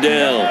third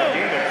down.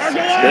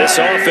 This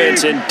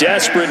offense in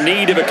desperate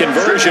need of a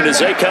conversion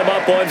as they come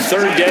up on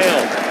third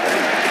down.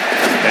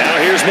 Now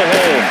here's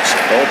Mahomes.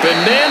 Open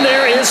man,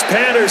 there is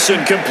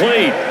Patterson,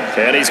 complete.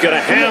 And he's going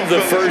to have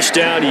the first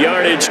down,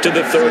 yardage to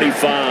the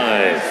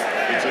 35.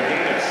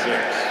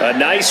 A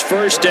nice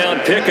first down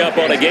pickup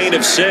on a gain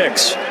of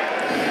 6.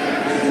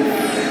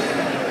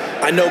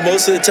 I know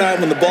most of the time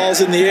when the ball's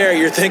in the air,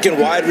 you're thinking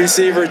wide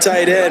receiver,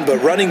 tight end,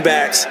 but running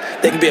backs,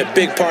 they can be a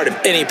big part of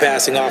any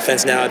passing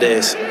offense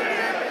nowadays.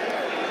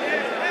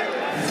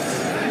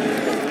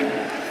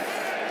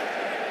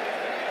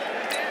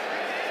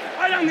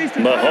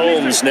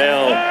 Mahomes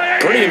now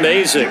pretty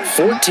amazing.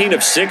 14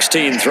 of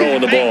 16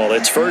 throwing the ball.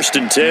 It's 1st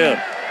and 10.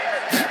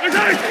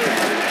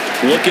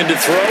 Looking to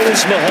throw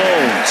is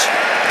Mahomes.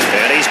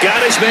 And he's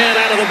got his man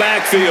out of the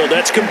backfield.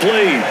 That's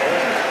complete.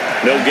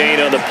 No gain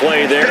on the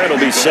play there. It'll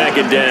be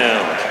second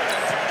down.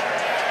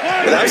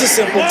 Well, that was a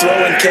simple throw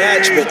and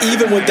catch, but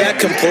even with that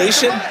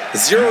completion,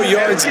 0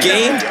 yards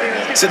gained,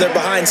 so they're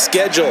behind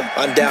schedule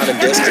on down and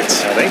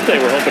distance. I think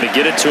they were hoping to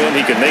get it to him.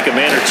 He could make a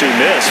man or two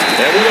miss.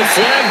 And with a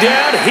flag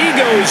down, he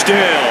goes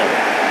down.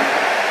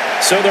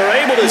 So they're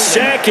able to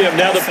sack him.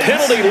 Now the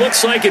penalty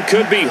looks like it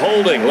could be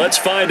holding.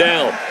 Let's find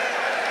out.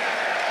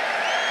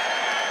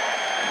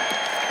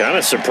 Kind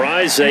of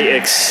surprised they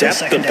accept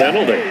the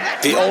penalty.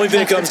 The only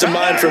thing that comes to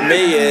mind for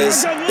me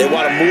is they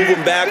want to move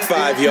them back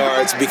 5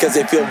 yards because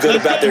they feel good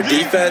about their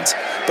defense.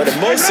 But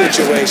in most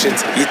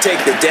situations, you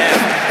take the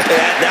down.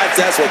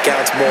 That's what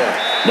counts more.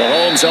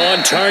 Mahomes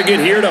on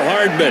target here to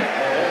Hardman.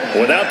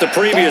 Without the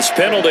previous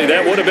penalty,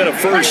 that would have been a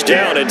first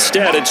down.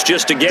 Instead, it's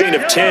just a gain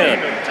of 10.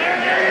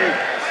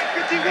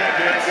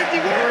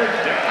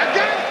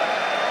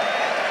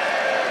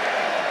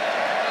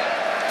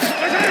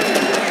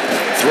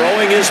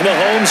 Throwing is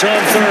Mahomes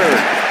on third.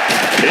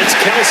 It's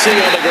Kelsey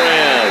on the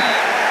ground.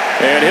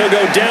 And he'll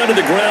go down to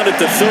the ground at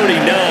the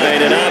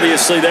 39, and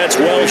obviously that's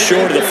well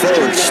short of the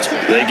first.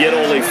 They get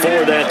only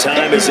 4 that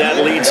time as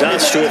that leads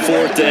us to a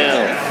 4th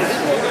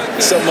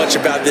down. So much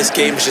about this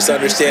game is just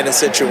understanding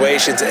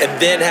situations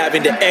and then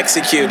having to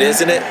execute,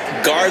 isn't it?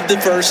 Guard the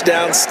first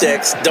down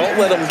sticks. Don't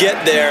let them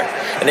get there,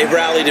 and they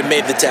rallied and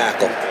made the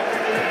tackle.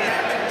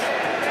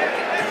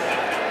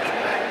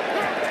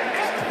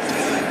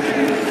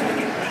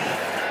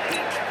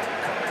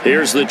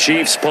 Here's the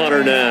Chiefs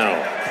punter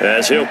now,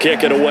 as he'll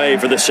kick it away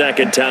for the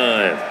second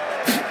time.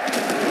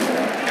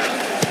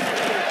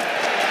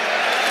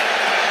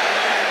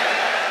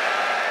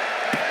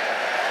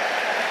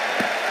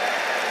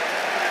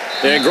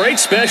 And great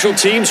special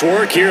teams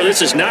work here.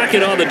 This is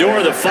knocking on the door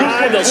of the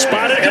 5. They'll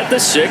spot it at the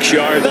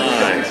 6-yard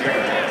line.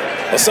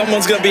 Well,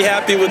 someone's going to be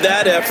happy with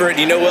that effort.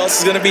 You know who else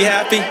is going to be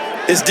happy?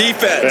 His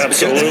defense.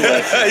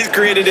 Absolutely. He's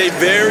created a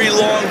very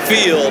long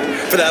field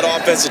for that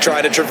offense to try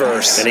to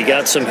traverse. And he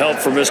got some help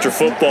from Mr.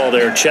 Football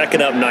there,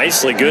 checking up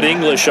nicely. Good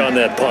English on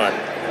that punt.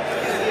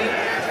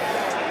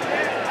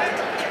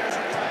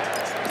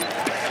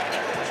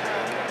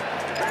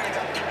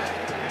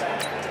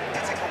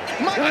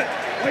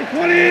 Wait,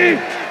 20.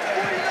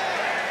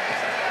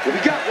 What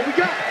we got? What we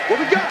got? What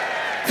we got?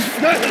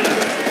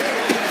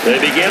 They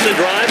begin the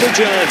drive with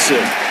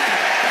Johnson.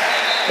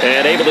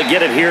 And able to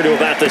get it here to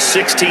about the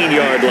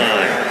 16-yard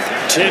line.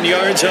 10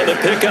 yards on the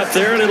pickup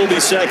there, and it'll be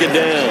second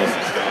down.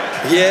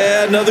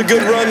 Yeah, another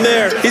good run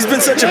there. He's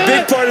been such a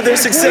big part of their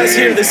success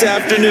here this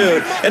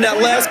afternoon. And that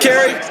last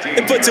carry,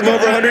 it puts him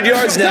over 100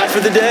 yards now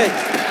for the day.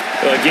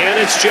 Again,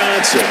 it's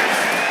Johnson.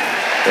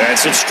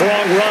 That's some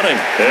strong running.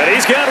 And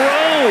he's got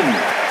room.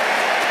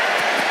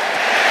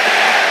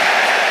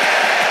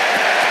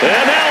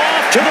 And now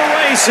off to the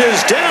races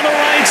down the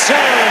right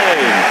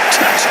side.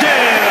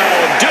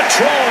 Touchdown,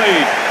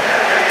 Detroit.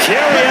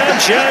 Kerryon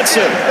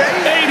Johnson,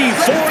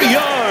 84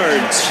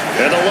 yards.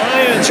 And the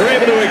Lions are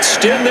able to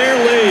extend their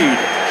lead.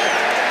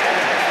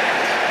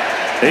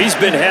 He's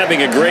been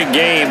having a great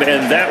game,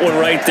 and that one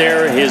right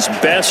there, his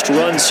best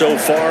run so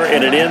far,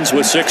 and it ends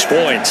with 6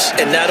 points.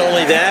 And not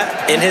only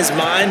that, in his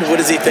mind,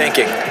 what is he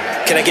thinking?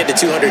 Can I get to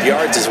 200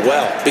 yards as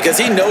well? Because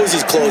he knows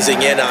he's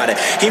closing in on it.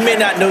 He may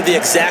not know the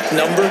exact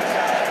number,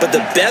 but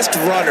the best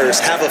runners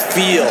have a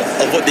feel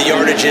of what the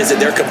yardage is that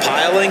they're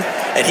compiling,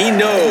 and he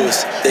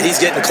knows that he's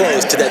getting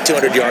close to that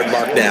 200-yard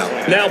mark now.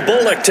 Now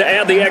Bullock to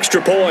add the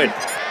extra point.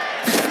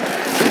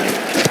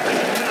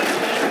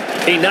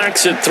 He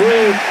knocks it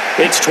through.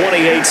 It's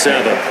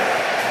 28-7.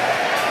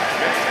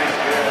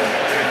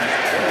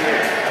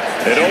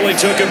 It only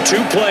took him 2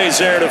 plays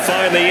there to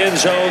find the end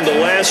zone. The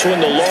last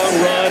one, the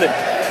long run,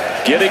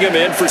 getting him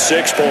in for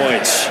 6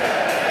 points.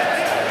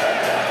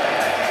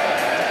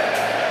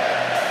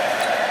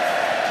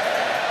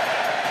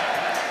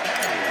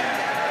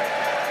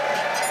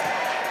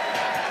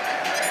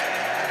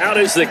 Out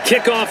is the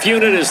kickoff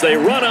unit as they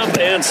run up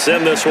and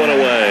send this one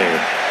away.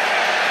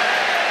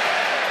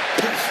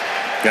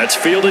 That's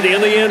fielded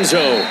in the end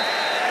zone.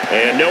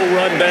 And no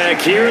run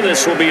back here.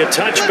 This will be a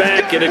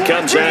touchback, and it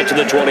comes out to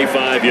the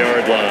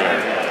 25-yard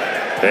line.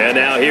 And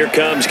now here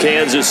comes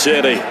Kansas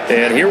City.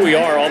 And here we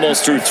are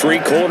almost through 3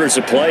 quarters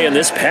of play, and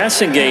this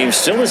passing game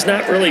still has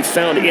not really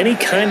found any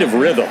kind of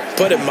rhythm.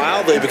 Put it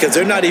mildly, because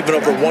they're not even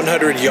over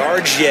 100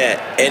 yards yet.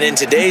 And in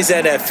today's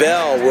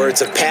NFL, where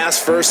it's a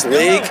pass-first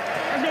league,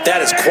 that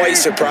is quite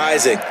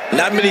surprising.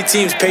 Not many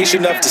teams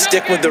patient enough to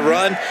stick with the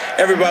run.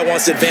 Everybody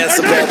wants to advance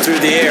the ball through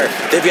the air.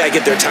 They've got to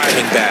get their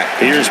timing back.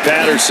 Here's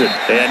Patterson,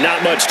 and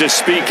not much to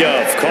speak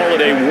of. Call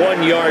it a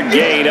 1-yard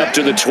gain up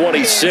to the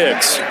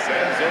 26.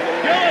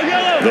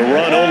 The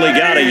run only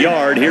got a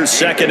yard. Here's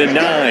 2nd and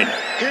 9.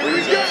 Here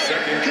we go.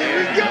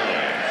 Here we go.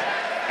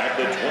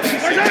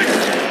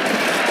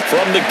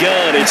 From the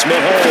gun, it's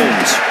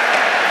Mahomes.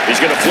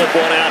 He's going to flip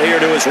one out here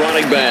to his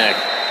running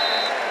back.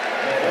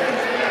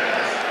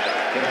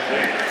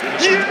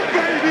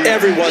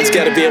 Everyone's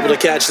got to be able to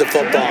catch the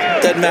football.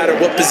 Doesn't matter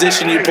what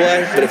position you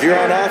play, but if you're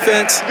on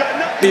offense,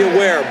 be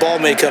aware a ball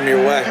may come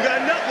your way.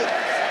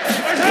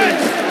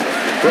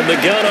 From the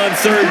gun on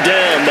 3rd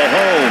down,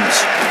 Mahomes.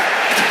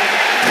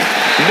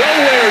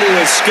 Nowhere to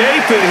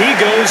escape, and he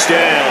goes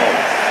down.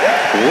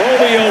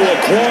 Romeo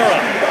Okwara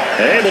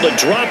able to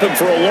drop him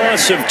for a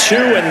loss of 2,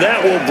 and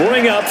that will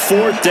bring up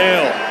 4th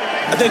down.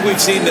 I think we've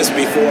seen this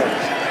before.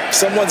 If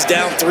someone's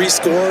down 3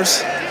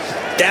 scores,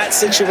 that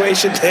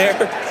situation there,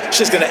 it's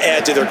just going to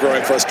add to their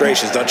growing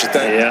frustrations, don't you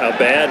think? Yeah, a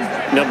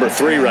bad number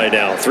 3 right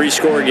now.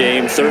 3-score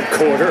game, third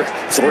quarter,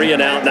 3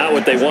 and out, not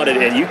what they wanted.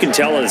 And you can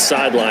tell on the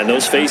sideline,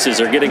 those faces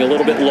are getting a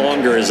little bit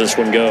longer as this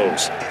one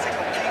goes.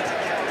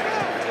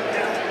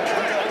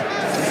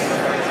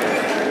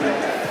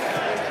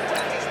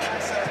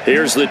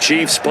 Here's the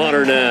Chiefs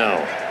punter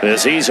now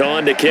as he's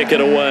on to kick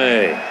it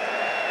away.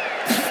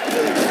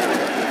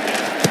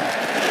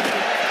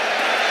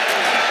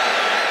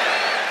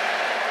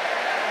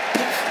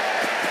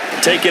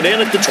 Taken in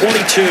at the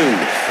 22.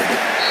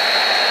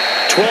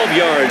 12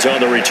 yards on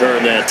the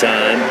return that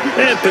time.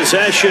 And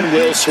possession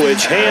will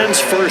switch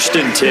hands,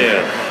 1st and 10.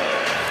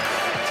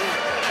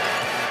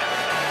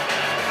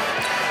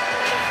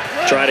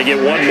 Try to get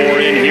one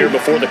more in here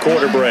before the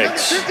quarter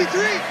breaks. 53,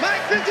 Mike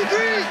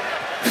 53.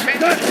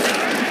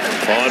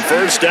 On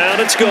 1st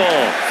down, it's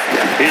gone.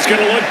 He's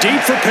going to look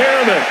deep for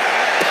Perriman.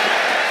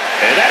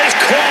 And that is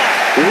caught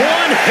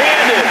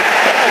one-handed.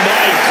 Oh,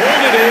 my,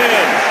 pulled it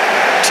in.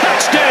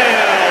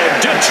 Touchdown,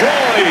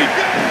 Detroit.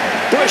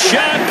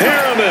 Breshad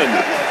Perriman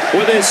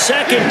with his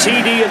 2nd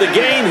TD of the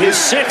game, his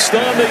 6th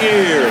on the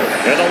year.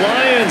 And the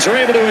Lions are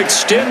able to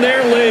extend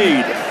their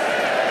lead.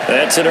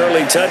 That's an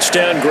early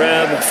touchdown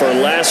grab for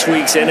last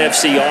week's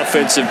NFC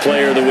Offensive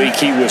Player of the Week.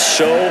 He was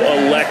so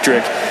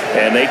electric,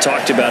 and they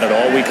talked about it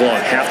all week long.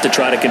 Have to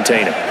try to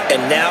contain him.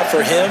 And now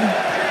for him,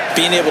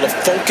 being able to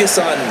focus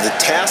on the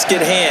task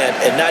at hand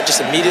and not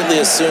just immediately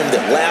assume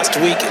that last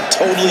week it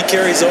totally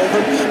carries over,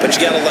 but you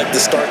got to like the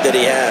start that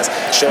he has,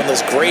 showing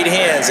those great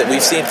hands that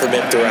we've seen from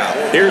him throughout.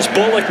 Here's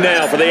Bullock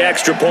now for the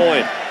extra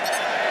point.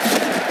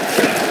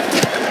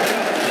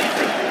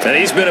 And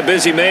he's been a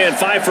busy man,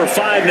 5 for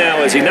 5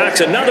 now as he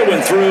knocks another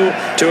one through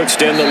to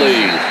extend the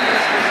lead.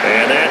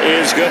 And that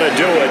is going to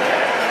do it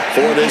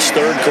for this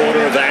third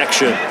quarter of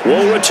action.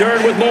 We'll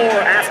return with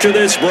more after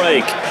this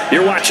break.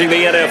 You're watching the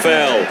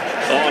NFL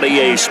on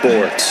EA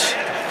Sports.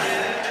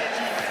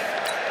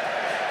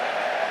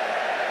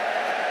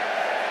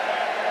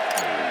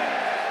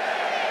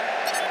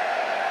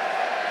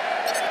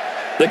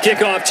 The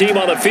kickoff team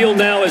on the field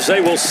now as they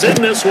will send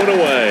this one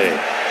away.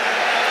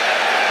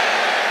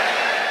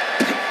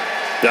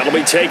 That'll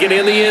be taken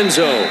in the end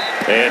zone.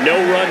 And no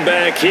run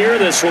back here.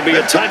 This will be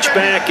a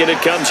touchback, and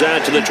it comes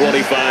out to the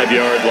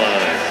 25-yard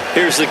line.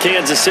 Here's the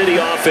Kansas City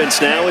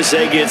offense now as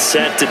they get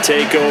set to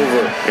take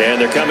over. And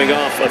they're coming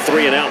off a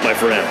 3-and-out, my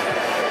friend.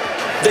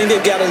 I think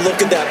they've got to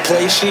look at that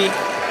play sheet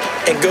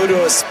and go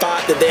to a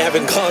spot that they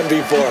haven't gone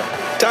before.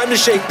 Time to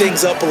shake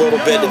things up a little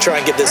bit to try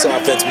and get this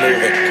offense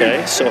moving.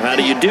 Okay, so how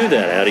do you do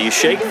that? How do you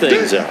shake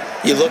things up?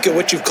 You look at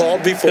what you've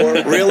called before,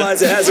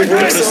 realize it hasn't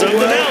worked so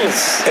well,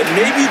 and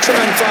maybe try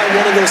and find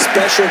one of those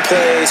special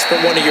plays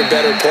from one of your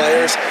better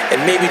players, and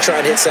maybe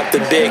try and hit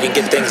something big and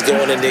get things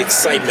going in the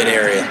excitement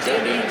area.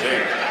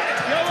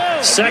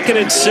 2nd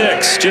and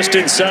 6, just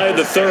inside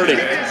the 30.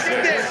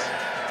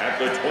 At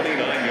the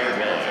 29-yard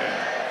line.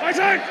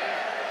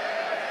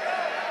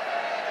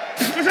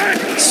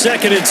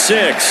 2nd and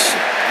 6.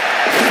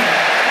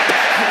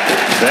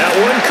 That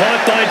one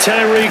caught by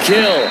Tyreek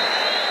Hill.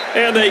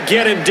 And they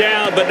get him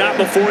down, but not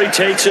before he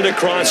takes it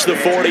across the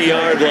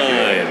 40-yard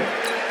line.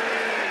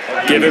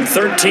 Give him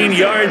 13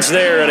 yards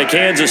there and a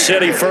Kansas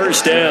City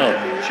 1st down.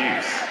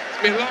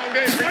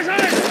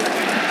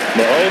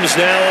 Mahomes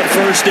now on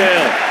 1st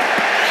down.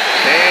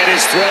 And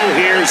his throw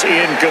here is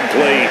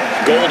incomplete.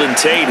 Golden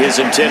Tate, his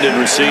intended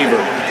receiver.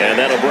 And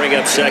that'll bring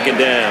up 2nd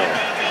down.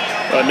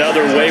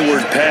 Another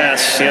wayward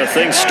pass. You know,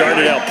 things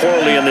started out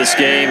poorly in this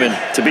game, and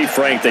to be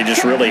frank, they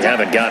just really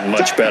haven't gotten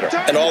much better.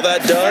 And all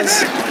that does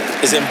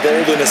is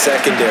embolden a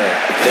secondary.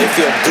 They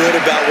feel good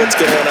about what's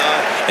going on,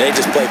 and they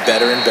just play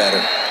better and better.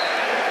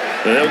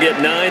 And they'll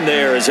get 9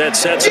 there as that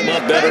sets them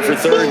up better for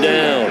 3rd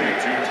down.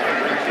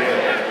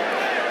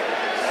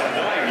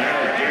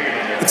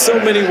 In so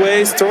many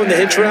ways, throwing the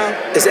hitch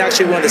route is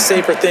actually one of the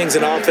safer things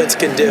an offense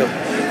can do.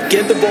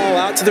 Get the ball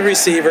out to the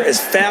receiver as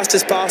fast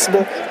as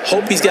possible,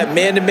 hope he's got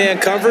man-to-man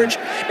coverage,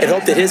 and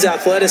hope that his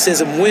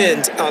athleticism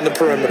wins on the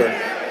perimeter.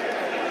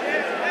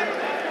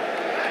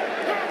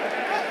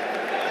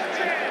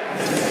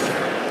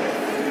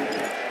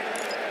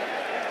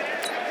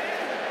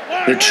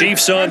 The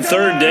Chiefs on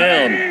 3rd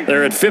down.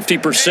 They're at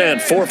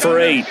 50%, 4 for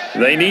 8.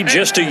 They need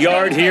just a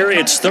yard here.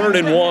 It's 3rd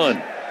and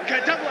 1.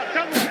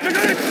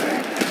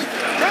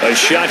 A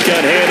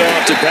shotgun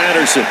handoff to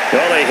Patterson.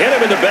 Well, they hit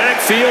him in the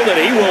backfield, and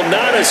he will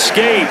not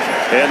escape.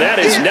 And that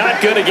is not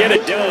going to get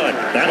it done.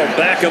 That'll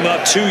back him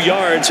up 2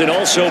 yards and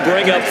also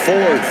bring up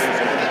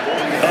 4th.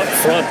 Up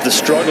front, the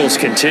struggles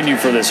continue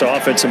for this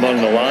offense among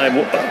the line.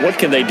 What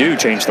can they do?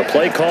 Change the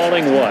play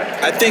calling? What?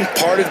 I think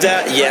part of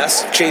that,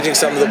 yes, changing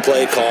some of the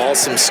play calls,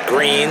 some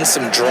screens,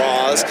 some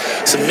draws,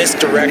 some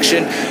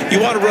misdirection. You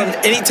want to run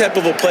any type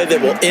of a play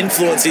that will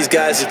influence these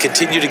guys to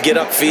continue to get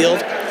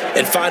upfield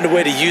and find a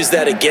way to use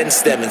that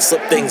against them and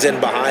slip things in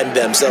behind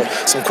them. So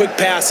some quick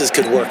passes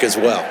could work as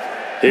well.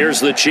 Here's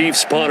the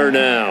Chiefs punter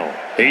now.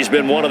 He's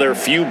been one of their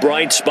few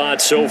bright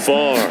spots so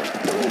far.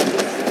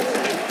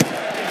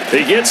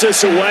 He gets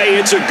us away.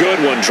 It's a good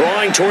one,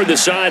 drawing toward the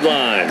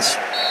sidelines.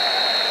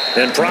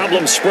 And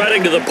problems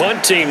spreading to the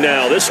punt team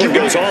now. This one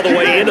goes all the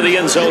way into the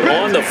end zone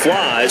on the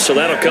fly, so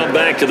that'll come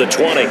back to the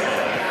 20.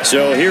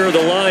 So here are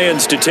the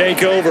Lions to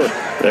take over.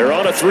 They're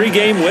on a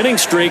 3-game winning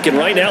streak, and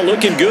right now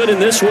looking good in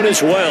this one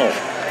as well.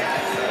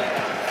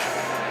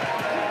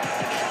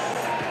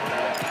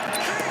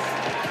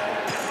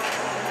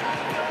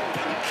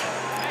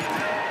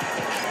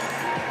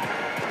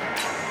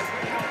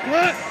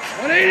 What?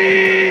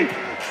 180.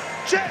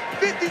 Check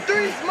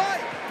 53,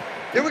 Mike.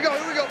 Here we go.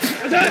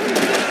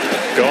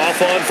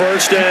 Goff on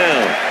first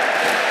down.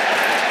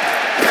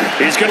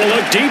 He's going to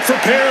look deep for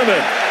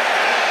Perriman.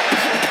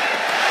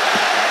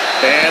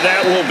 And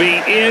that will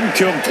be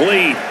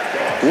incomplete.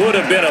 Would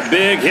have been a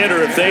big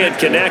hitter if they had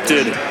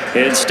connected.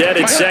 Instead,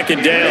 it's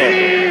second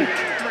down.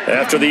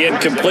 After the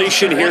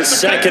incompletion, here's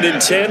 2nd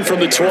and 10 from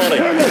the 20.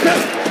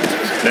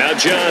 Now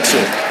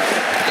Johnson.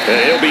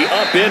 And he'll be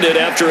upended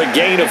after a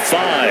gain of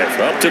 5,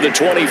 up to the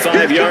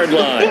 25-yard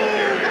line.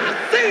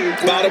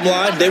 Bottom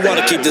line, they want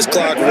to keep this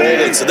clock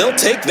rolling, so they'll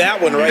take that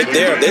one right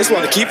there. They just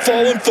want to keep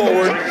falling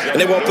forward, and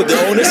they won't put the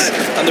onus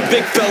on the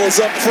big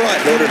fellas up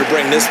front in order to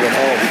bring this one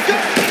home.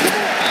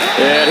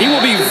 And he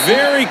will be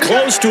very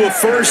close to a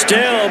first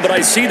down, but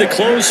I see the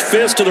closed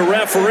fist of the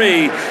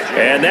referee,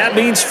 and that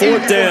means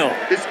 4th down.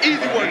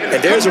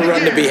 And there's a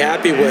run to be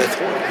happy with.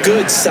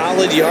 Good,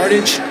 solid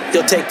yardage.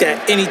 He'll take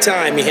that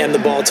anytime you hand the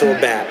ball to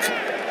a back.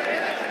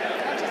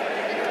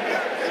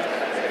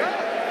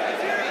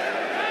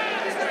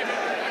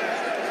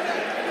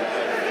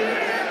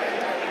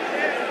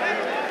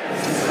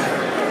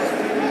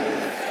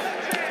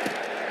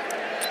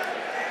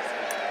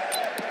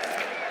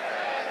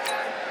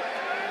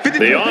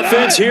 The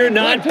offense here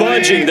not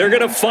budging. They're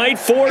going to fight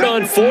for it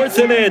on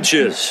 4th and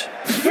inches.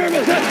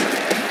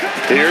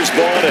 Here's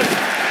Bowden.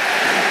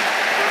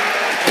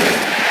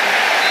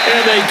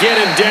 And they get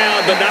him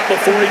down, but not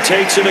before he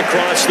takes it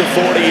across the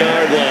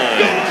 40-yard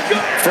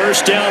line.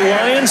 First down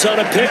Lions on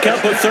a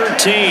pickup of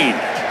 13.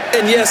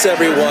 And yes,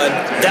 everyone,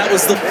 that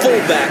was the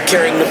fullback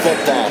carrying the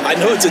football. I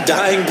know it's a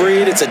dying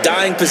breed, it's a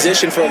dying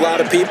position for a lot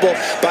of people,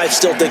 but I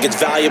still think it's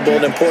valuable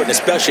and important,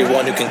 especially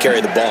one who can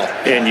carry the ball.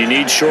 And you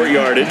need short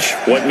yardage.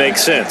 What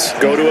makes sense?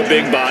 Go to a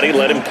big body,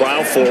 let him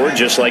plow forward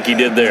just like he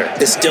did there.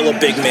 It's still a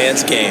big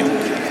man's game.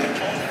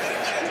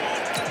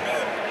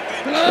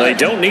 They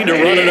don't need to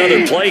run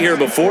another play here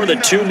before the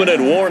 2-minute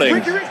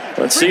warning.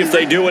 Let's see if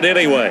they do it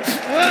anyway.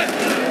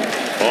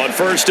 On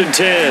 1st and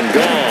 10,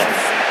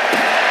 Goff.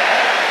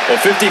 A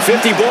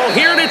 50-50 ball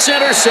here, and it's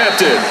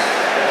intercepted.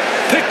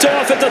 Picked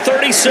off at the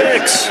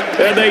 36.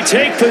 And they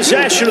take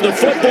possession of the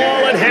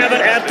football and have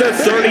it at the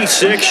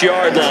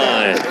 36-yard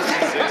line.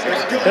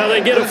 Now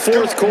they get a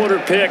 4th quarter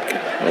pick.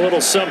 A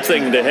little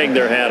something to hang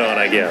their hat on,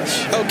 I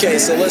guess. Okay,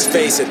 so let's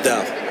face it,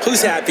 though.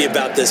 Who's happy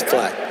about this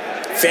play?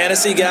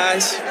 Fantasy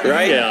guys,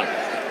 right?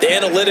 Yeah. The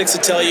analytics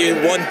will tell you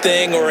one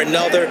thing or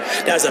another.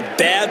 That's a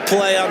bad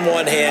play on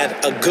one hand,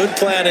 a good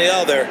play on the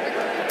other.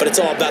 But it's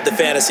all about the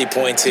fantasy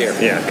points here.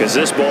 Yeah, because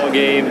this ball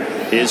game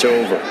is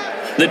over.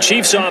 The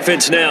Chiefs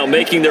offense now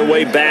making their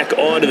way back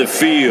onto the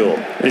field.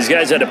 These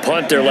guys had to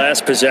punt their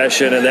last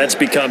possession, and that's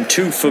become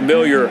too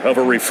familiar of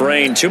a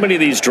refrain. Too many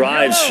of these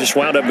drives just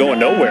wound up going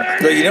nowhere.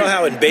 But you know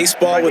how in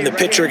baseball, when the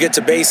pitcher gets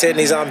a base hit and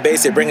he's on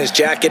base, they bring his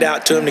jacket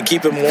out to him to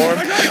keep him warm?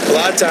 A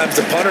lot of times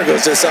the punter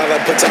goes to the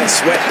sideline, puts on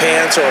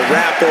sweatpants or a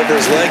wrap over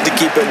his leg to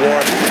keep it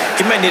warm.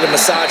 He might need a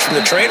massage from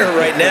the trainer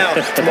right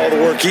now from all the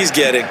work he's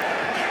getting.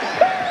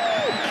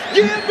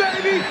 Yeah,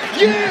 baby!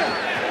 Yeah!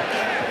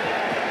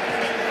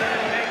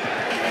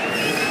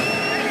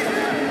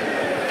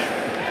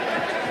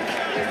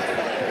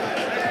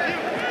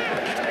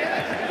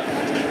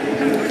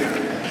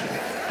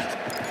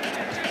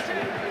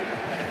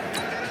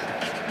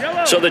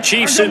 So the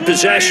Chiefs in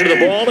possession of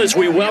the ball as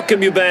we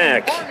welcome you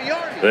back.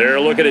 They're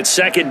looking at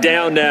 2nd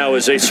down now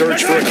as they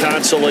search for a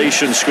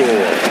consolation score.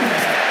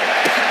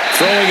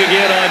 Throwing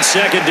again on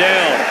 2nd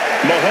down.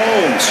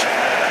 Mahomes.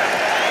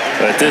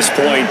 At this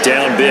point,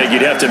 down big,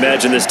 you'd have to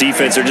imagine this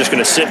defense, they're just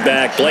going to sit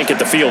back, blanket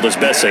the field as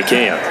best they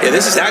can. Yeah,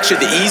 this is actually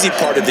the easy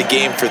part of the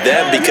game for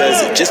them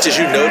because, just as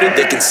you noted,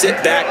 they can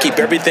sit back, keep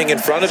everything in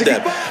front of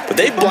them. But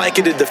they've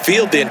blanketed the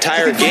field the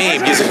entire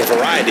game using a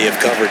variety of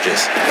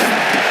coverages.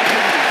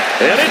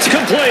 And it's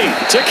complete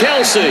to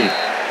Kelsey.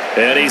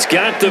 And he's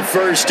got the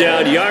first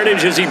down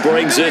yardage as he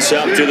brings this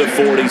up to the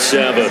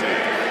 47.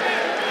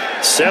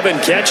 7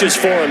 catches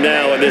for him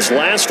now, and this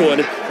last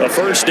one, a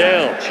first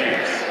down.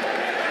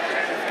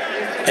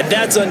 And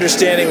that's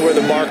understanding where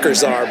the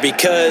markers are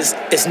because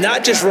it's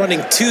not just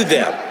running to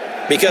them.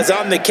 Because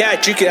on the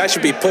catch, you could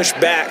actually be pushed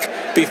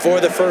back before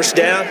the first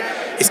down.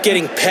 It's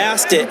getting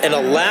past it and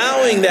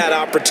allowing that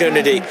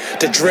opportunity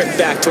to drift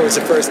back towards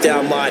the first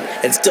down line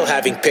and still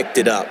having picked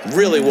it up.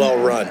 Really well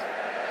run.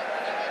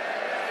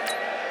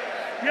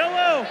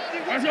 Yellow!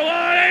 Let's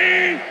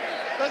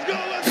go!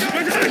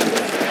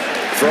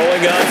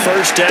 Throwing on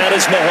first down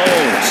is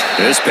Mahomes.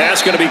 This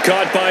pass going to be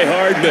caught by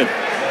Hardman.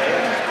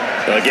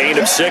 A gain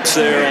of 6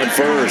 there on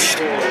first.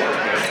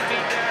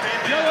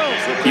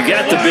 You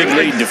got the big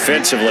lead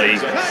defensively,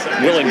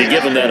 willing to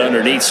give them that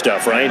underneath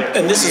stuff, right?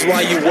 And this is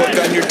why you work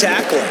on your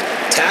tackling.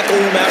 Tackle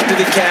them after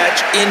the catch,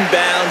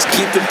 inbounds,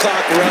 keep the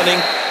clock running.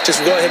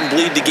 Just go ahead and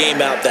bleed the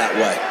game out that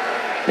way.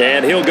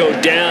 And he'll go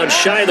down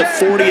shy of the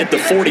 40 at the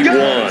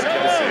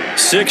 41.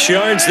 6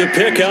 yards to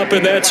pick up,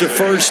 and that's a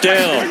first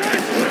down.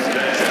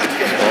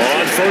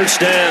 On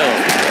first down,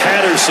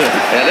 Patterson.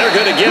 And they're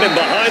going to get him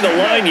behind the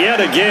line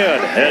yet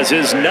again as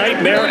his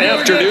nightmare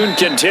afternoon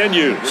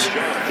continues.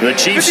 The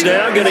Chiefs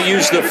now going to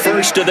use the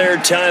first of their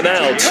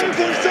timeouts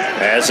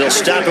as they'll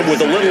stop him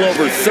with a little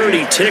over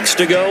 30 ticks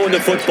to go in the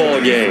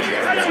football game.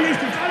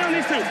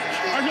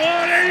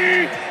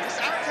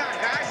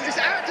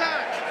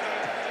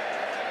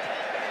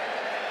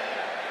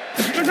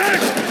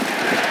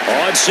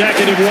 On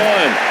 2nd and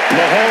 1,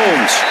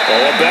 Mahomes.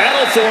 Oh, a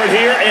battle for it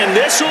here, and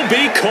this will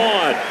be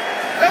caught.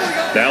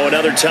 Now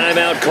another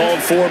timeout called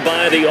for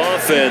by the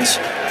offense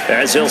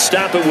as they'll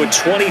stop it with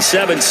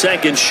 27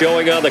 seconds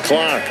showing on the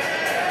clock.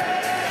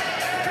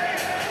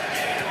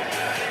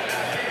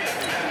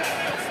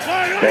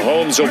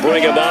 Mahomes will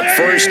bring him up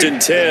 1st and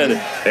 10,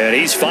 and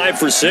he's 5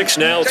 for 6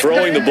 now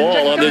throwing the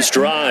ball on this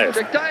drive.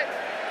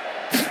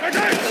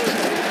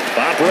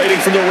 Operating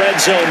from the red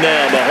zone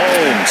now,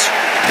 Mahomes.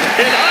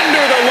 And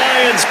under the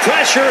Lions'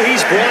 pressure,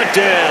 he's brought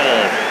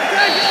down.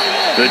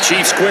 The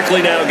Chiefs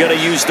quickly now going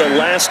to use the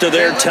last of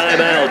their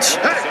timeouts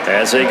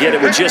as they get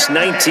it with just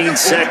 19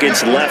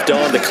 seconds left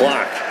on the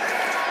clock.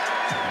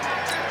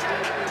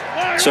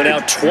 So now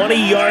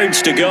 20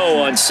 yards to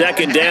go on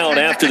 2nd down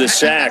after the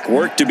sack.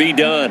 Work to be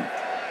done.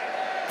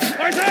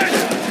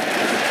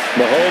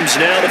 Mahomes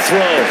now to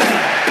throw.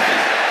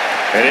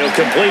 And he'll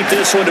complete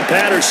this one to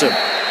Patterson.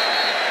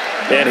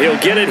 And he'll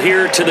get it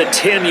here to the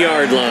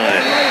 10-yard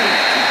line.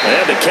 They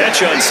had the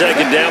catch on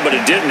 2nd down, but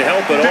it didn't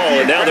help at all,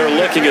 and now they're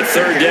looking at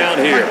 3rd down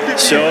here.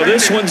 So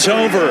this one's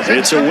over.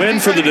 It's a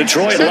win for the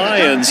Detroit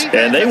Lions,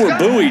 and they were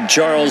buoyed,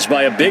 Charles,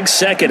 by a big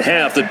second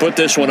half that put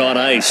this one on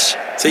ice.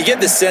 So you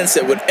get the sense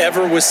that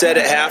whatever was said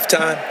at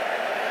halftime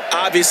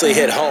obviously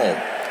hit home.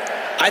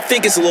 I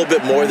think it's a little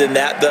bit more than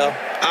that, though.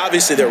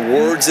 Obviously, there are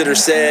words that are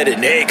said,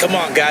 and, hey, come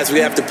on, guys, we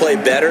have to play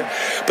better.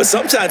 But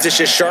sometimes it's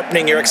just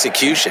sharpening your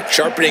execution,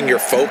 sharpening your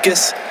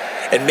focus,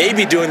 and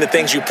maybe doing the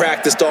things you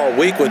practiced all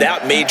week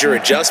without major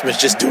adjustments,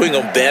 just doing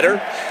them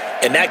better.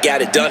 And that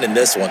got it done in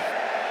this one.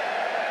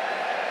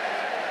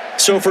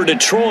 So for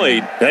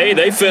Detroit, hey,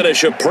 they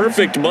finish a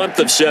perfect month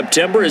of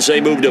September as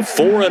they move to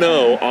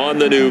 4-0 on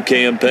the new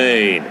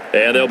campaign.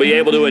 And they'll be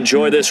able to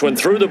enjoy this one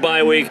through the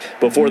bye week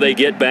before they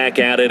get back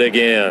at it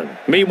again.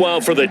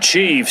 Meanwhile, for the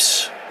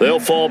Chiefs,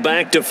 they'll fall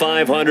back to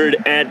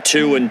 500 at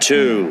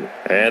 2-2.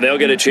 And they'll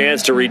get a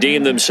chance to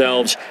redeem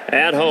themselves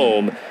at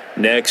home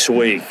next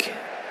week.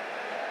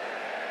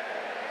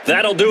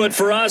 That'll do it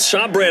for us.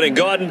 I'm Brandon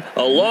Gaudin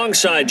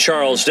alongside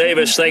Charles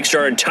Davis. Thanks to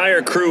our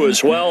entire crew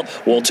as well.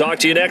 We'll talk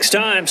to you next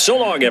time. So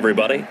long,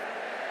 everybody.